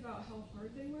think about how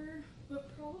hard they were,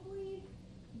 but probably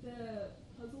the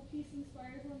puzzle piece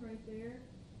inspired one right there,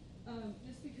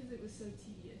 just because it was so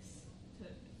tedious to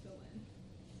fill in.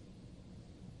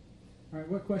 All right,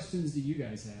 what questions do you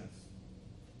guys have?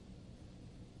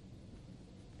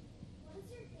 What is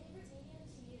your favorite medium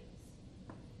to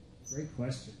use? Great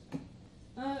question.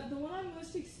 The one I'm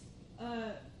most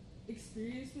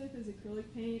experienced with is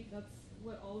acrylic paint. That's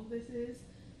what all of this is.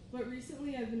 But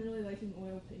recently I've been really liking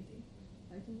oil painting.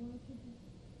 Liking oil painting?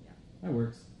 Yeah. That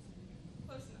works.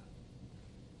 Close enough.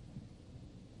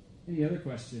 Any other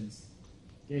questions?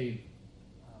 Gabe.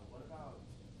 What about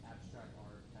abstract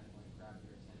art kind of like grabbed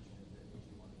your attention that made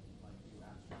you want to like do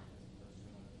abstract as opposed to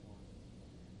another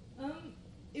form?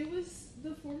 It was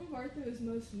the form of art that was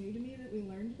most new to me that we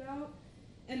learned about.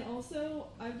 And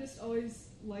also, I've just always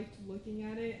liked looking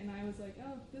at it, and I was like,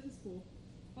 oh, this is cool.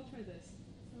 I'll try this.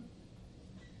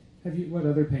 So. What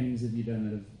other paintings have you done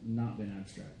that have not been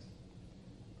abstract?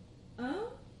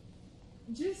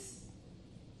 Just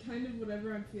kind of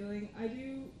whatever I'm feeling.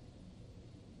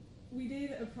 We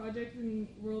did a project in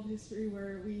world history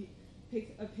where we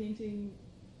pick a painting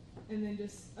and then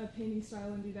just a painting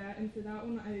style and do that. And for that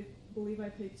one, I believe I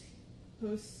picked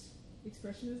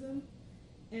post-expressionism.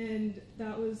 And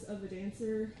that was of a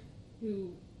dancer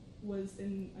who was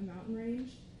in a mountain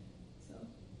range. So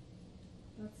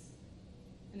that's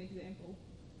an example.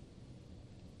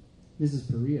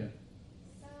 Mrs. Perea.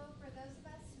 So for those of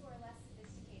us who are less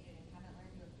sophisticated and haven't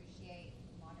learned to appreciate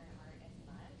modern art as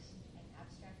much and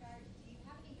abstract art, do you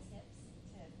have any tips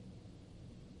to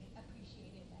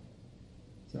appreciate it better?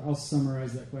 So I'll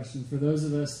summarize that question. For those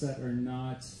of us that are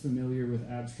not familiar with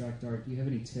abstract art, do you have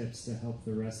any tips to help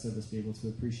the rest of us be able to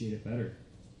appreciate it better?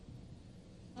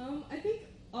 I think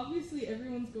obviously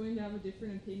everyone's going to have a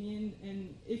different opinion,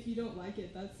 and if you don't like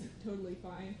it, that's totally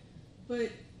fine.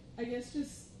 But I guess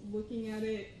just looking at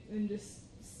it and just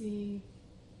seeing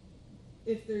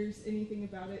if there's anything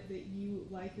about it that you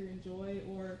like or enjoy,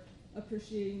 or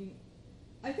appreciating.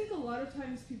 I think a lot of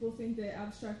times people think that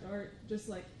abstract art just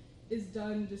like is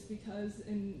done just because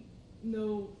and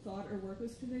no thought or work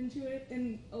was put into it,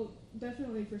 and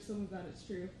definitely for some of that it's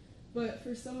true, but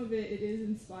for some of it is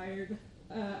inspired.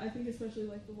 I think especially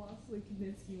like the Wassily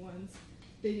Kandinsky ones,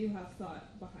 they do have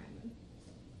thought behind them.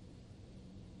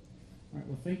 All right,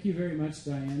 well, thank you very much,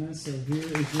 Diana. So here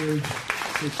is your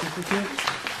certificate.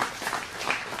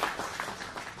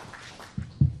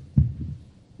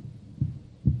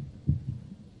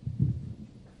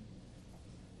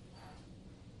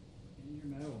 And your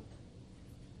medal.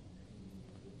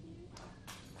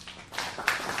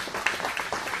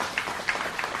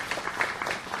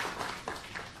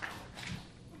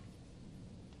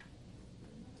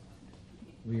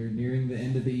 We are nearing the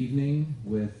end of the evening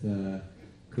with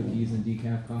cookies and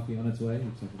decaf coffee on its way.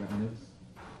 Looks like I got my notes.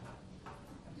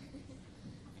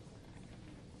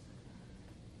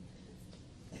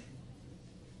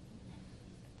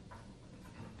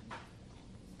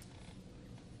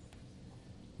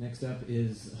 Next up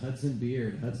is Hudson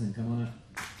Beard. Hudson, come on up.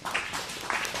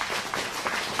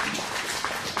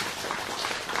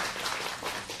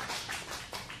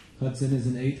 Hudson is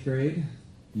in 8th grade.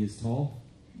 He is tall.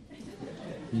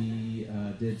 He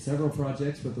did several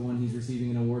projects, but the one he's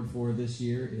receiving an award for this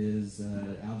year is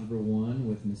Algebra 1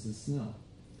 with Mrs. Snell.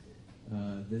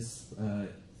 This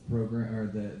program, or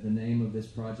the name of this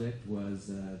project was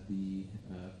the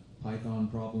Python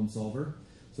Problem Solver.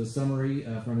 So summary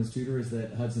from his tutor is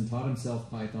that Hudson taught himself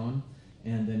Python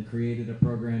and then created a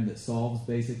program that solves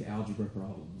basic algebra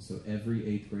problems. So every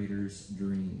 8th grader's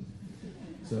dream.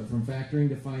 So from factoring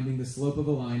to finding the slope of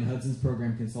a line, Hudson's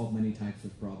program can solve many types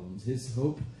of problems. His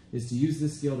hope is to use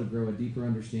this skill to grow a deeper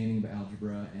understanding of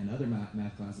algebra and other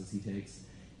math classes he takes,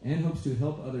 and hopes to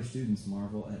help other students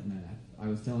marvel at math. I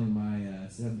was telling my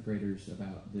 7th graders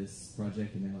about this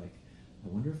project, and they're like, I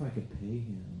wonder if I could pay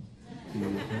him to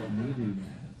help me do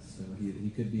math. So he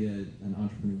could be an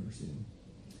entrepreneur soon.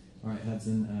 All right,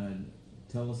 Hudson,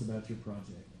 tell us about your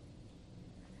project.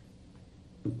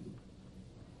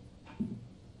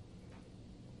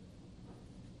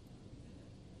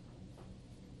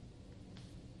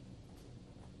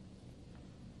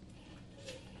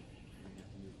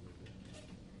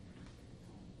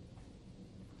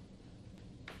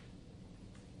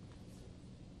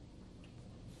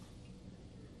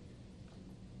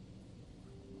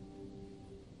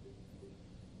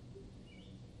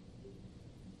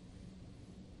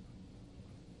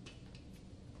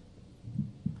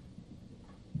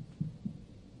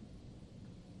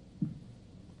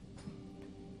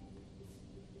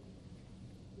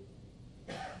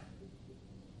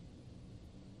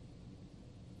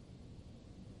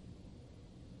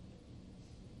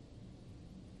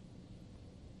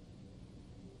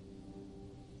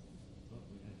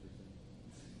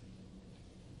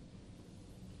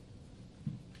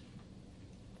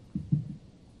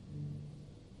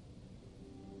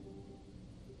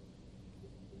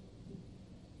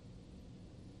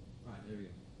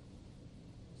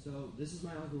 So this is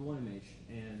my Algebra 1 image,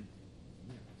 and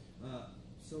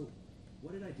so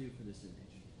what did I do for this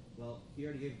image? Well, he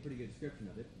already gave a pretty good description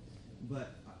of it,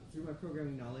 but through my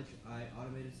programming knowledge, I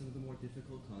automated some of the more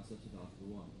difficult concepts of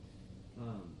Algebra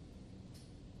 1.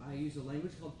 I use a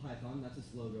language called Python, that's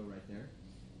its logo right there,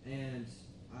 and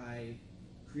I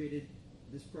created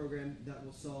this program that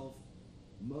will solve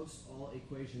most all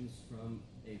equations from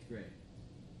 8th grade.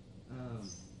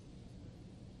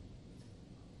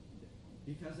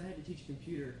 Because I had to teach a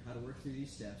computer how to work through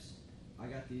these steps, I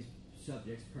got these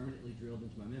subjects permanently drilled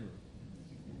into my memory,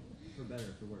 for better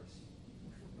or for worse.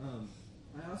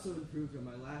 I also improved on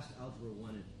my last Algebra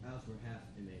 1 and Algebra half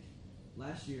image.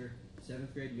 Last year,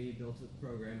 7th grade me built a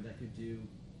program that could do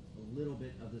a little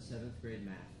bit of the 7th grade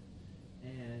math.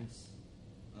 And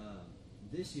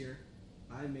this year,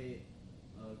 I made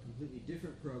a completely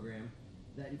different program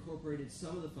that incorporated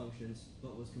some of the functions,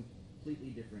 but was completely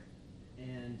different,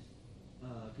 and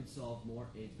could solve more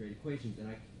 8th grade equations. And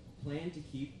I plan to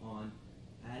keep on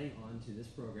adding on to this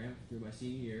program through my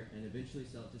senior year and eventually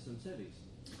sell it to some SEBIs.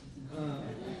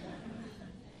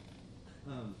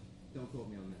 Don't quote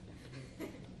me on that.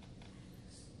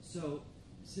 So,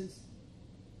 since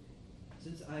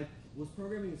I was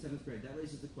programming in 7th grade, that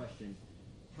raises the question,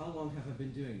 how long have I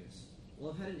been doing this?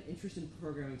 Well, I've had an interest in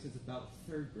programming since about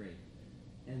 3rd grade.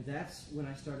 And that's when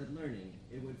I started learning.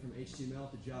 It went from HTML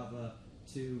to Java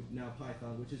to now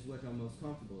Python, which is what I'm most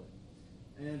comfortable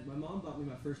in. And my mom bought me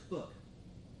my first book.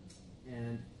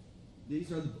 And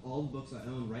these are all the books I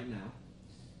own right now.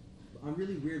 I'm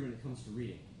really weird when it comes to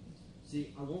reading.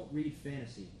 See, I won't read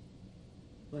fantasy.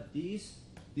 But these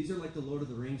are like the Lord of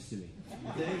the Rings to me.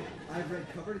 I've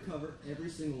read cover to cover every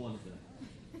single one of them.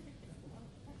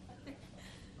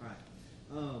 All right.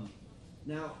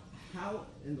 Now, how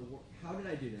did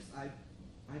I do this? I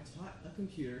taught a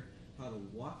computer how to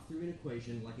walk through an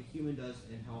equation like a human does,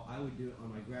 and how I would do it on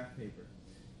my graph paper.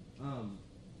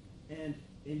 And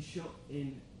in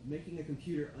making a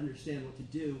computer understand what to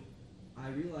do, I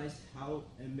realized how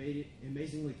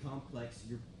amazingly complex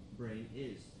your brain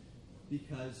is,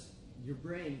 because your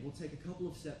brain will take a couple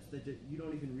of steps that you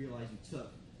don't even realize you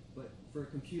took, but for a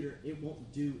computer, it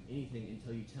won't do anything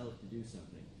until you tell it to do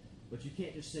something. But you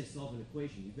can't just say solve an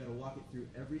equation. You've got to walk it through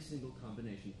every single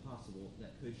combination possible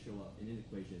that could show up in an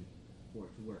equation for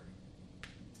it to work.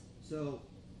 So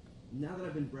now that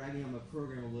I've been bragging on my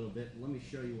program a little bit, let me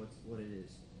show you what it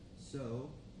is.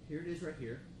 So here it is right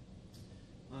here.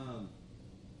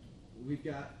 We've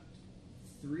got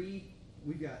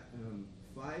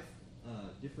 5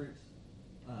 different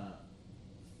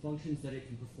functions that it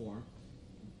can perform,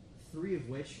 3 of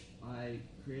which I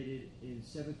created in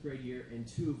 7th grade year, and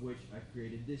 2 of which I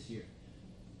created this year.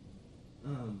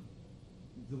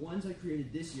 The ones I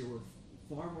created this year were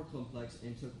far more complex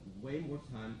and took way more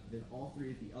time than all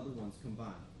 3 of the other ones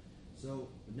combined. So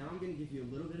now I'm going to give you a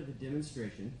little bit of a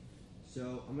demonstration.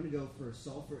 So I'm going to go for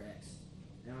solve for x,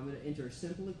 and I'm going to enter a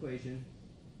simple equation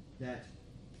that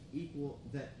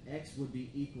x would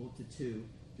be equal to 2,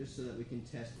 just so that we can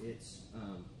test its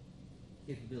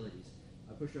capabilities.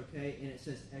 I push OK, and it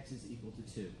says x is equal to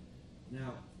 2.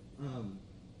 Now,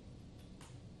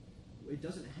 it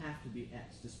doesn't have to be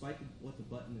x. Despite what the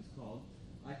button is called,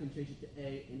 I can change it to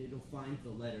A, and it'll find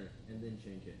the letter and then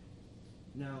change it.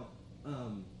 Now,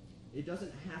 it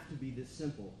doesn't have to be this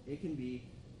simple. It can be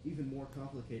even more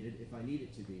complicated if I need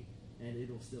it to be, and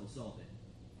it'll still solve it.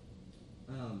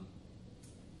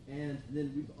 And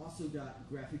then we've also got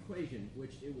graph equation,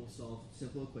 which it will solve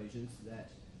simple equations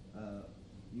that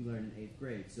you learn in 8th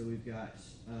grade. So we've got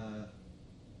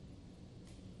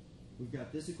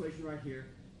this equation right here,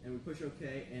 and we push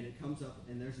OK, and it comes up,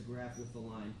 and there's a graph with the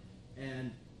line.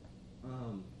 And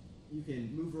you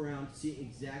can move around, see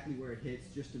exactly where it hits,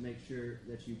 just to make sure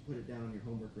that you put it down on your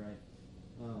homework right.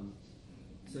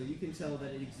 So you can tell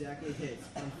that it exactly hits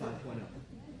on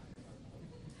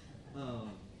 5.0.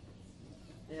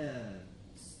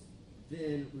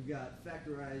 Then we've got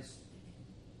factorize,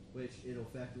 which it'll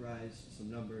factorize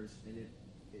some numbers, and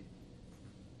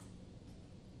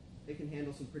it can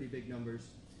handle some pretty big numbers.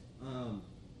 And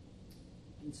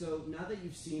so now that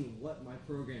you've seen what my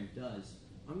program does,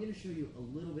 I'm going to show you a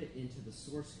little bit into the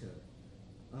source code.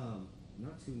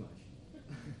 Not too much.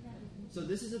 So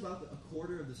this is about a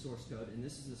quarter of the source code, and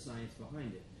this is the science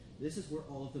behind it. This is where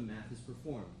all of the math is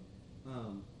performed.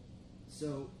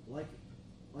 So like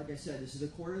I said, this is a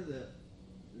quarter of the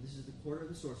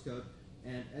source code,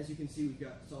 and as you can see, we've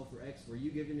got solve for x, where you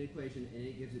give it an equation and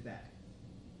it gives it back.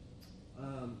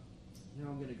 Now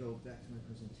I'm going to go back to my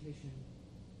presentation.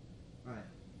 All right.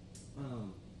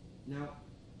 Now,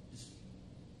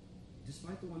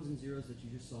 despite the ones and zeros that you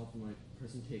just saw from my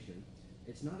presentation,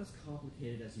 It's not as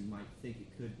complicated as you might think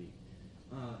it could be.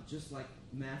 Just like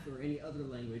math or any other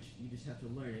language, you just have to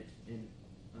learn it, and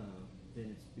then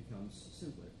it becomes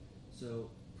simpler. So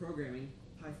programming,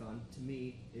 Python, to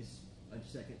me, is a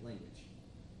second language.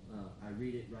 I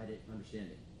read it, write it,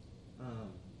 understand it.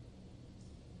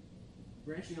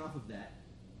 Branching off of that,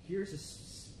 here's a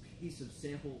piece of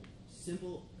simple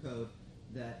code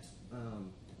that,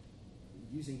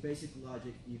 using basic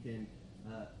logic, you can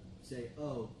say,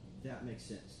 oh, that makes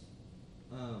sense.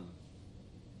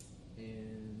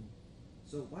 And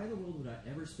so why in the world would I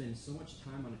ever spend so much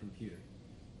time on a computer?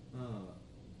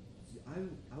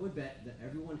 I would bet that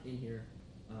everyone in here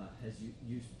has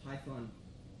used Python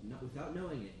without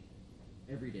knowing it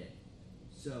every day.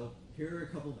 So here are a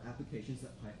couple of applications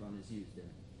that Python is used in.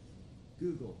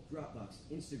 Google, Dropbox,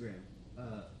 Instagram.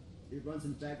 It runs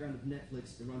in the background of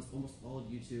Netflix. It runs almost all of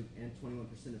YouTube and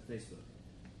 21% of Facebook.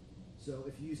 So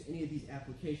if you use any of these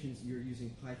applications, you're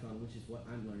using Python, which is what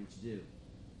I'm learning to do.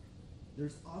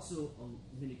 There's also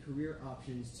many career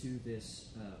options to this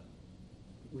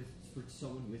for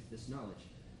someone with this knowledge,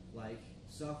 like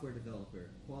software developer,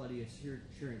 quality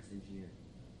assurance engineer,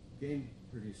 game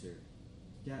producer,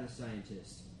 data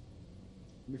scientist,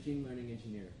 machine learning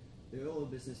engineer. The oil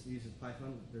business uses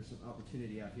Python. There's some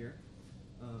opportunity out here.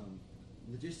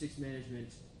 Logistics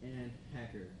management and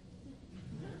hacker.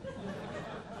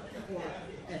 Or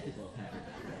ethical hacker.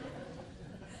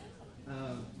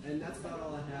 And that's about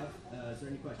all I have. Is there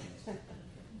any questions? Is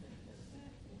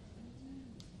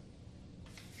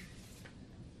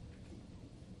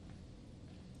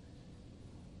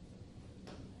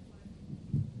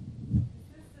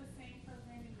this the same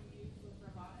programming you use with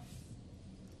robotics?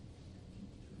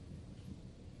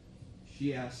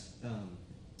 She asked,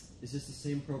 is this the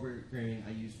same programming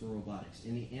I use for robotics?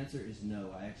 And the answer is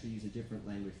no. I actually use a different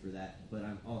language for that, but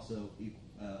I'm also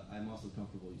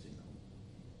comfortable using that one.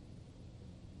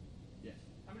 Yes.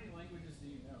 How many languages do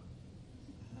you know?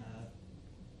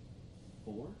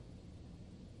 4?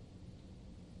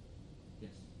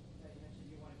 Yes. You mentioned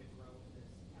you wanted to grow with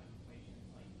this kind of equations.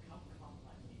 Like, how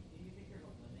complex do you think there's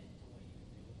a limit to what you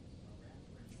can do with this program,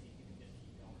 or do you think you can just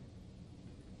keep going?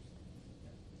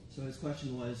 So his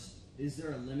question was, is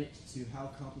there a limit to how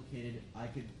complicated I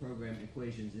could program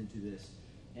equations into this?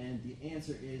 And the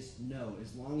answer is no.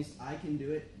 As long as I can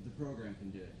do it, the program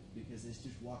can do it, because it's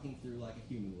just walking through like a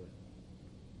human would.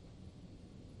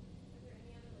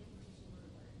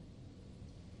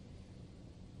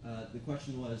 The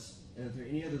question was, are there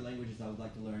any other languages I would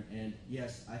like to learn? And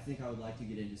yes, I think I would like to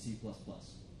get into C++.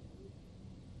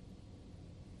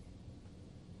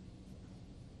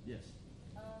 Yes.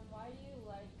 Why do you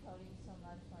like coding so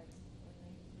much? Like, what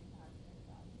makes you passionate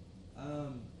about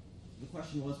it? The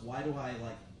question was, why do I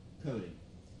like coding?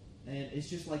 And it's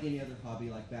just like any other hobby,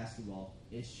 like basketball.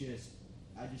 It's just,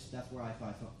 that's where I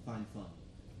find fun.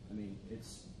 I mean,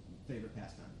 it's favorite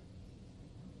pastime.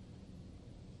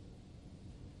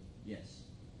 Yes.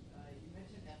 You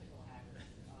mentioned ethical hackers.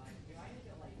 Do I need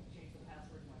to like change the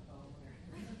password to my phone? Or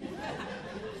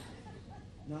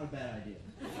Not a bad idea.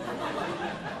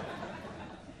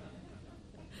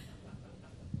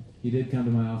 He did come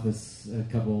to my office a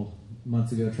couple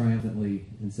months ago triumphantly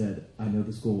and said, I know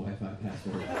the school Wi-Fi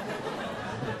password.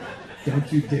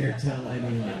 Don't you dare tell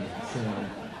anyone.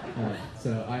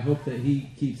 So I hope that he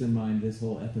keeps in mind this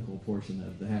whole ethical portion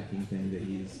of the hacking thing that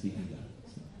he is speaking about.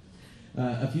 So,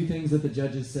 a few things that the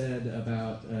judges said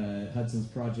about Hudson's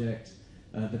project.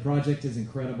 The project is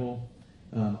incredible.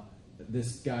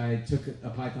 This guy took a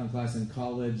Python class in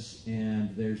college,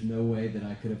 and there's no way that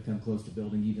I could have come close to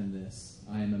building even this.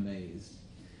 I am amazed.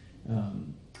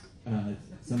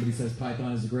 Somebody says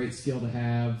Python is a great skill to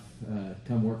have.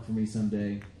 Come work for me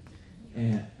someday.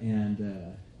 And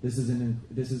this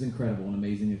is incredible, an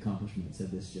amazing accomplishment,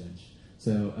 said this judge.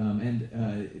 So,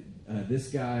 this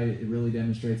guy, it really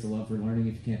demonstrates a love for learning.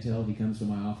 If you can't tell, he comes to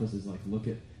my office, is like, look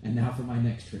at, and now for my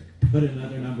next trick. Put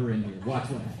another number in here. Watch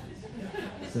what happens.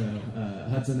 So,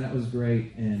 Hudson, that was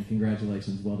great, and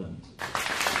congratulations. Well done.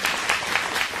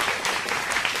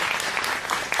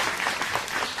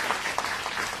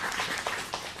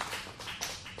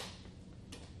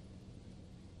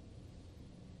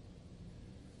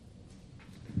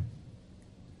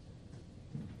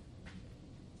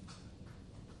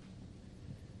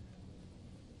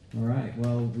 All right,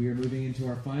 well, we are moving into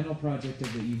our final project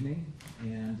of the evening,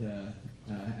 and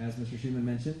as Mr. Schumann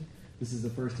mentioned, this is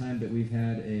the first time that we've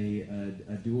had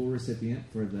a dual recipient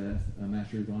for the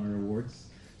Master with Honor Awards.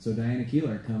 So Diana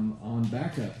Keeler, come on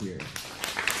back up here.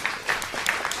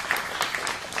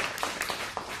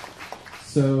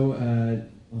 So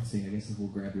let's see, I guess we'll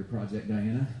grab your project,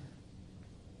 Diana.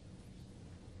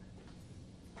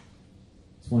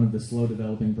 It's one of the slow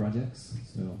developing projects.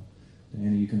 So,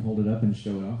 Diana, you can hold it up and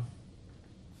show it off.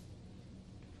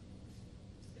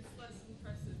 It's less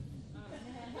impressive.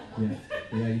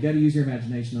 Yeah, you got to use your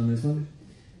imagination on this one.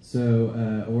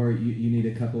 So, or you need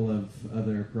a couple of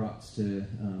other props to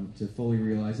fully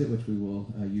realize it, which we will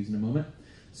use in a moment.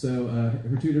 So,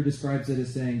 her tutor describes it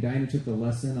as saying, Diana took the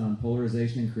lesson on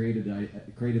polarization and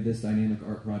created this dynamic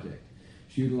art project.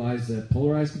 She utilized a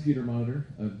polarized computer monitor,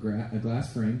 a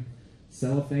glass frame,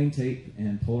 cellophane tape,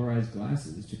 and polarized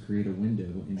glasses to create a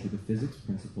window into the physics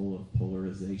principle of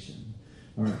polarization.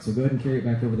 All right, so go ahead and carry it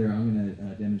back over there. I'm going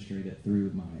to demonstrate it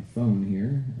through my phone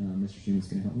here. Mr. Schuman's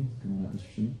going to help me. Come on up, Mr.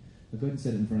 Schuman. Go ahead and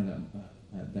set it in front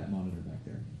of that monitor back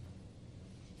there.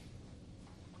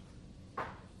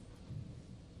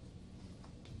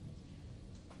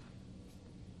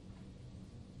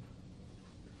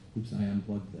 Oops, I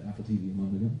unplugged the Apple TV a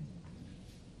moment ago.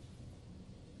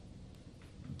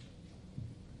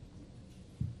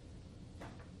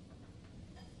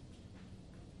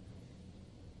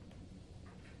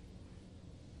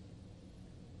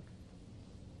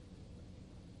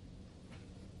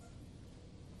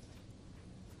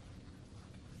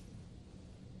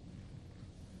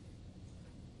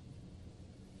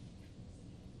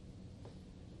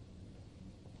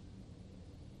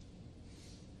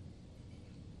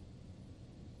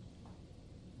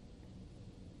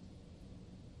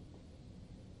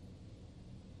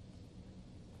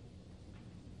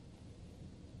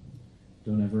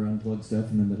 Don't ever unplug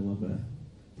stuff in the middle of a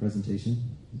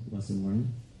presentation, lesson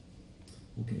learning.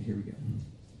 Okay, here we go.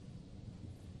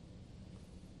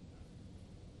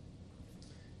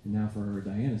 And now for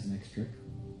Diana's next trick.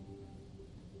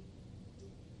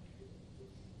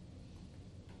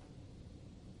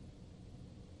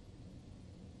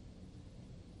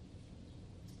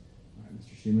 All right,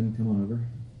 Mr. Schuman, come on over.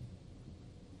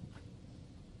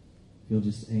 If you'll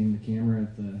just aim the camera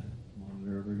at the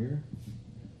monitor over here.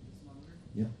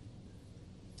 Yep.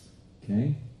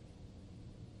 Okay.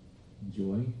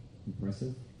 Enjoy.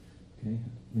 Impressive. Okay.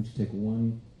 Why don't you take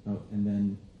one, and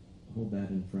then hold that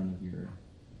in front of your,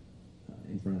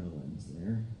 in front of the lens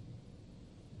there.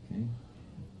 Okay.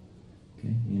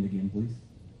 Okay. And again, please.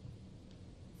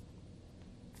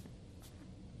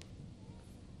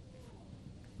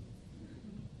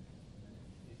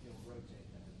 If you'll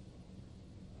rotate that.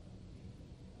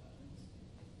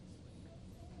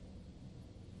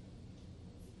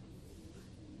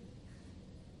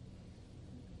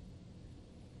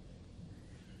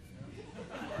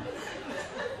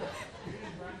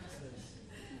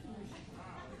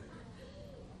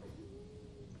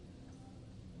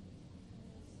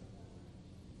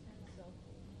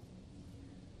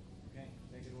 Okay,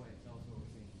 take it away. Tell us what we're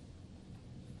seeing.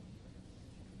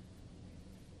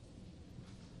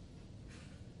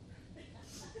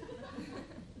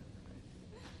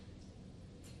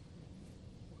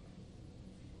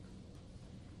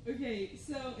 Okay,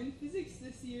 so in physics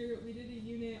this year, we did a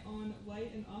unit on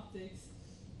light and optics,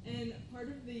 and part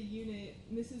of the unit,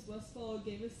 Mrs. Westfall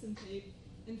gave us some tape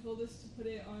and told us to put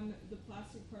it on the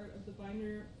plastic part of the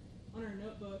binder on our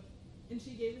notebook, and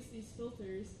she gave us these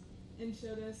filters and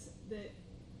showed us that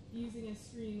using a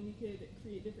screen, we could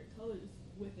create different colors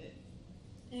with it.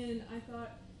 And I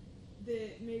thought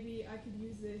that maybe I could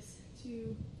use this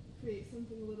to create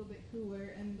something a little bit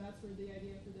cooler, and that's where the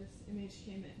idea for this image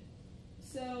came in.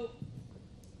 So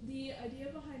the idea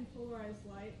behind polarized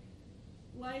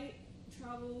light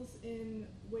travels in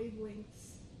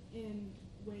wavelengths in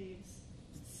waves.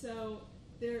 So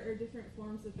there are different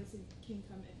forms that this can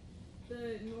come in.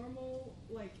 The normal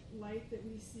light that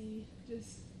we see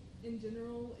just in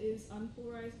general is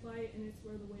unpolarized light, and it's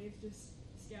where the waves just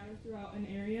scatter throughout an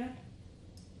area.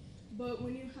 But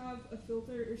when you have a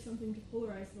filter or something to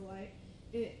polarize the light,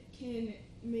 it can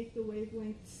make the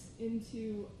wavelengths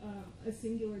into a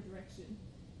singular direction.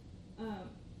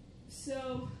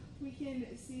 So we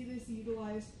can see this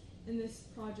utilized in this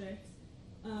project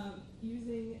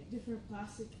using different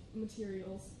plastic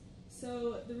materials.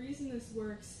 So the reason this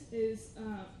works is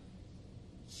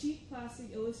cheap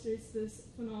plastic illustrates this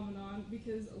phenomenon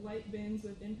because light bends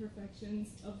with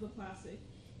imperfections of the plastic,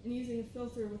 and using a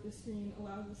filter with a screen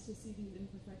allows us to see these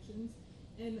imperfections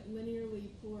and linearly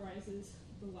polarizes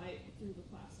the light through the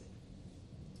plastic.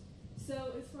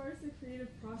 So as far as the creative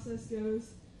process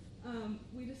goes,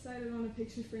 we decided on a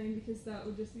picture frame because that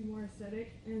would just be more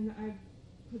aesthetic, and I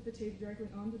put the tape directly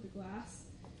onto the glass.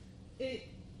 It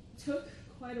took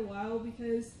quite a while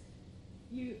because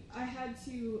I had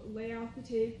to lay out the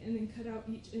tape and then cut out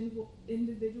each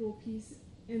individual piece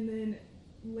and then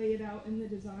lay it out in the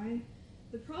design.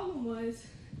 The problem was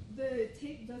the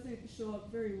tape doesn't show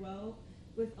up very well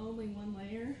with only one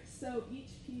layer. So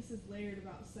each piece is layered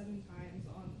about 7 times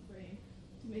on the frame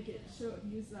to make it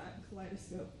use that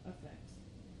kaleidoscope effect.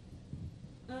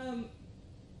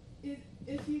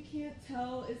 If you can't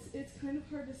tell, it's kind of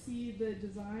hard to see the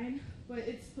design, but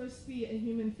it's supposed to be a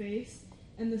human face,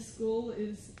 and the skull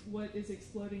is what is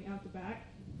exploding out the back.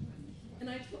 And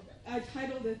I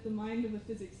titled it The Mind of a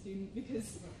Physics Student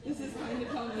because this is kind of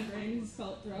how my brain has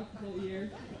felt throughout the whole year.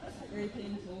 Very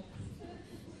painful.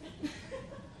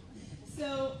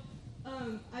 So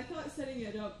I thought setting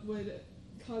it up would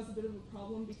cause a bit of a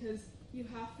problem because you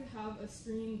have to have a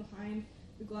screen behind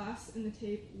the glass and the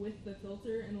tape with the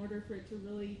filter in order for it to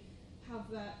really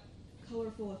have that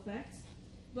colorful effect.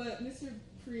 But Mr.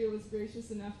 Priya was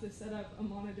gracious enough to set up a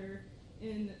monitor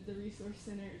in the Resource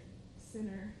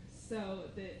Center so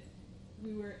that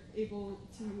we were able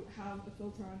to have a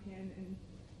filter on hand and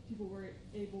people were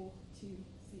able to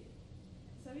see it.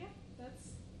 So yeah, that's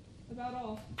about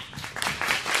all.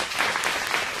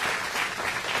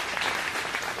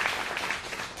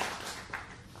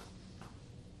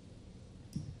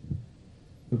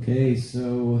 Okay,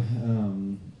 so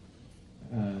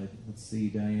let's see,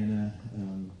 Diana.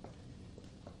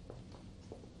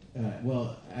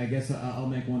 Well, I guess I'll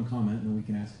make one comment, and then we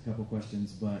can ask a couple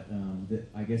questions. But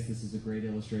I guess this is a great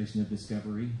illustration of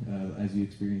discovery, as you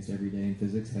experience every day in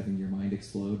physics, having your mind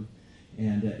explode.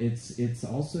 And it's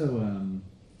also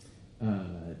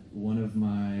one of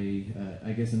my,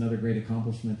 I guess another great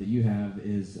accomplishment that you have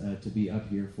is to be up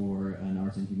here for an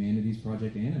arts and humanities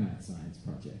project and a math science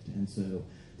project. And so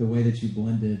the way that you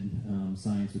blended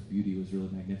science with beauty was really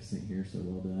magnificent here, so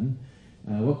well done.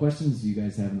 What questions do you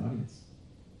guys have in the audience?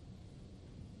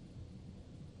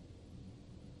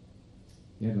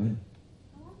 Yeah, go ahead.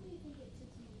 How long do you think it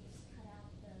took you to cut out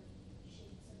the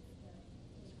shapes of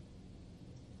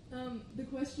the tape? The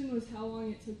question was how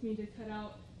long it took me to cut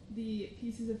out the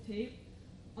pieces of tape.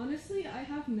 Honestly, I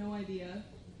have no idea.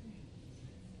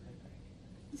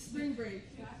 Spring break.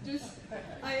 Just,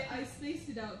 I spaced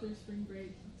it out through spring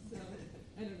break, so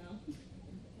I don't know.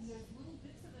 And there's little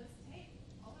bits of this tape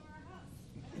all over our house.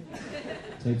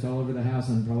 Tape's all over the house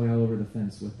and probably all over the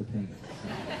fence with the paint.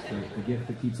 So it's the gift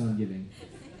that keeps on giving.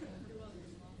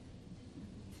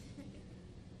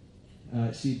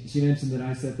 She mentioned that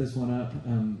I set this one up,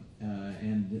 and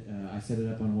I set it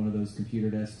up on one of those computer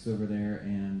desks over there,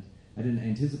 and I didn't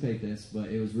anticipate this, but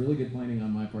it was really good planning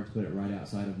on my part to put it right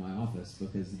outside of my office,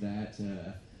 because that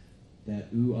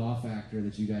ooh-ah factor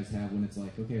that you guys have when it's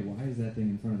like, okay, why is that thing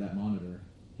in front of that monitor?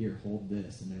 Here, hold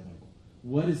this. And they're like,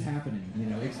 what is happening?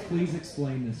 Please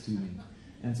explain this to me.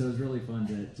 And so it was really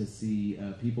fun to see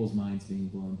people's minds being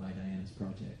blown by Diana's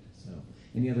project. So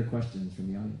any other questions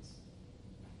from the audience?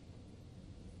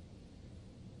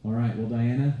 All right, well,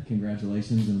 Diana,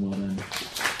 congratulations and well done.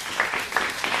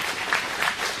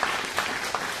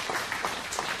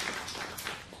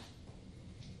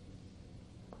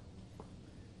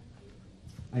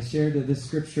 I shared this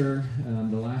scripture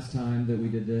the last time that we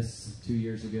did this 2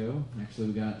 years ago. Actually,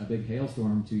 we got a big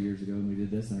hailstorm 2 years ago when we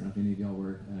did this. I don't know if any of y'all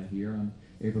were here on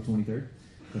April 23rd,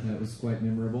 but that was quite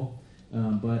memorable.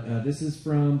 But this is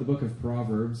from the book of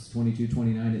Proverbs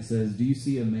 22:29. It says, "Do you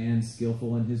see a man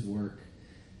skillful in his work?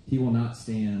 He will not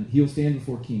stand. He will stand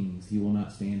before kings. He will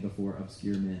not stand before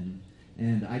obscure men."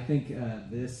 And I think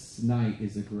this night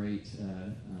is a great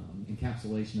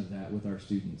encapsulation of that with our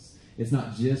students. It's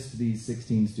not just these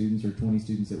 16 students or 20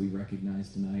 students that we recognize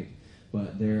tonight,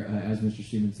 but there, as Mr.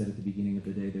 Schumann said at the beginning of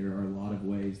the day, there are a lot of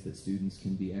ways that students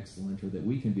can be excellent, or that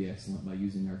we can be excellent by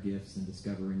using our gifts and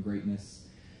discovering greatness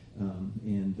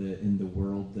in the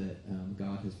world that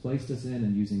God has placed us in,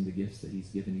 and using the gifts that He's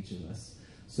given each of us.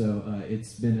 So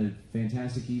it's been a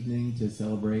fantastic evening to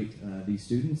celebrate these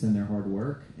students and their hard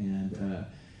work, and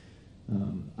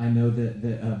I know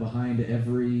that behind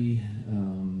every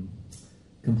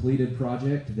completed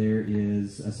project there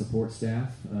is a support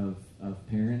staff of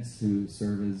parents who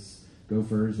serve as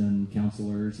gophers and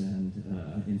counselors and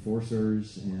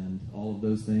enforcers and all of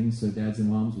those things. So dads and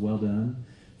moms, well done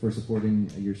for supporting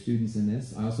your students in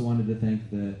this. I also wanted to thank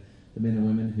the men and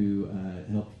women who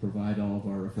helped provide all of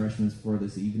our refreshments for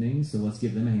this evening. So let's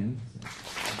give them a hand.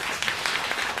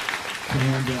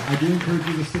 And I do encourage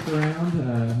you to stick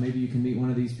around. Maybe you can meet one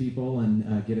of these people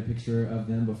and get a picture of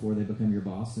them before they become your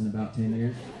boss in about 10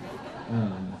 years.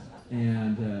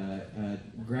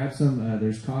 Grab some.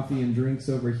 There's coffee and drinks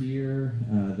over here.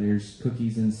 There's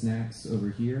cookies and snacks over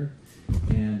here.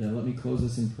 And let me close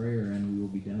us in prayer and we will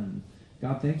be done.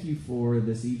 God, thank you for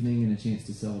this evening and a chance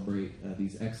to celebrate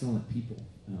these excellent people,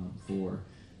 for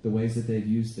the ways that they've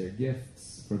used their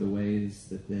gifts, for the ways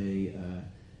that they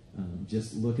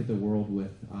just look at the world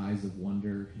with eyes of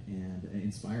wonder and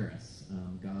inspire us.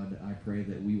 God, I pray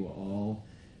that we will all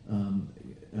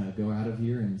go out of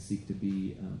here and seek to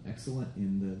be excellent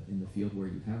in the field where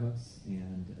you have us,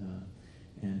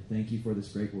 and thank you for this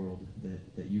great world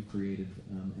that you've created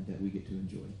and that we get to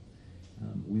enjoy.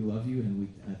 We love you, and we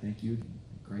thank you. In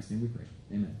Christ's name we pray.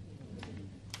 Amen.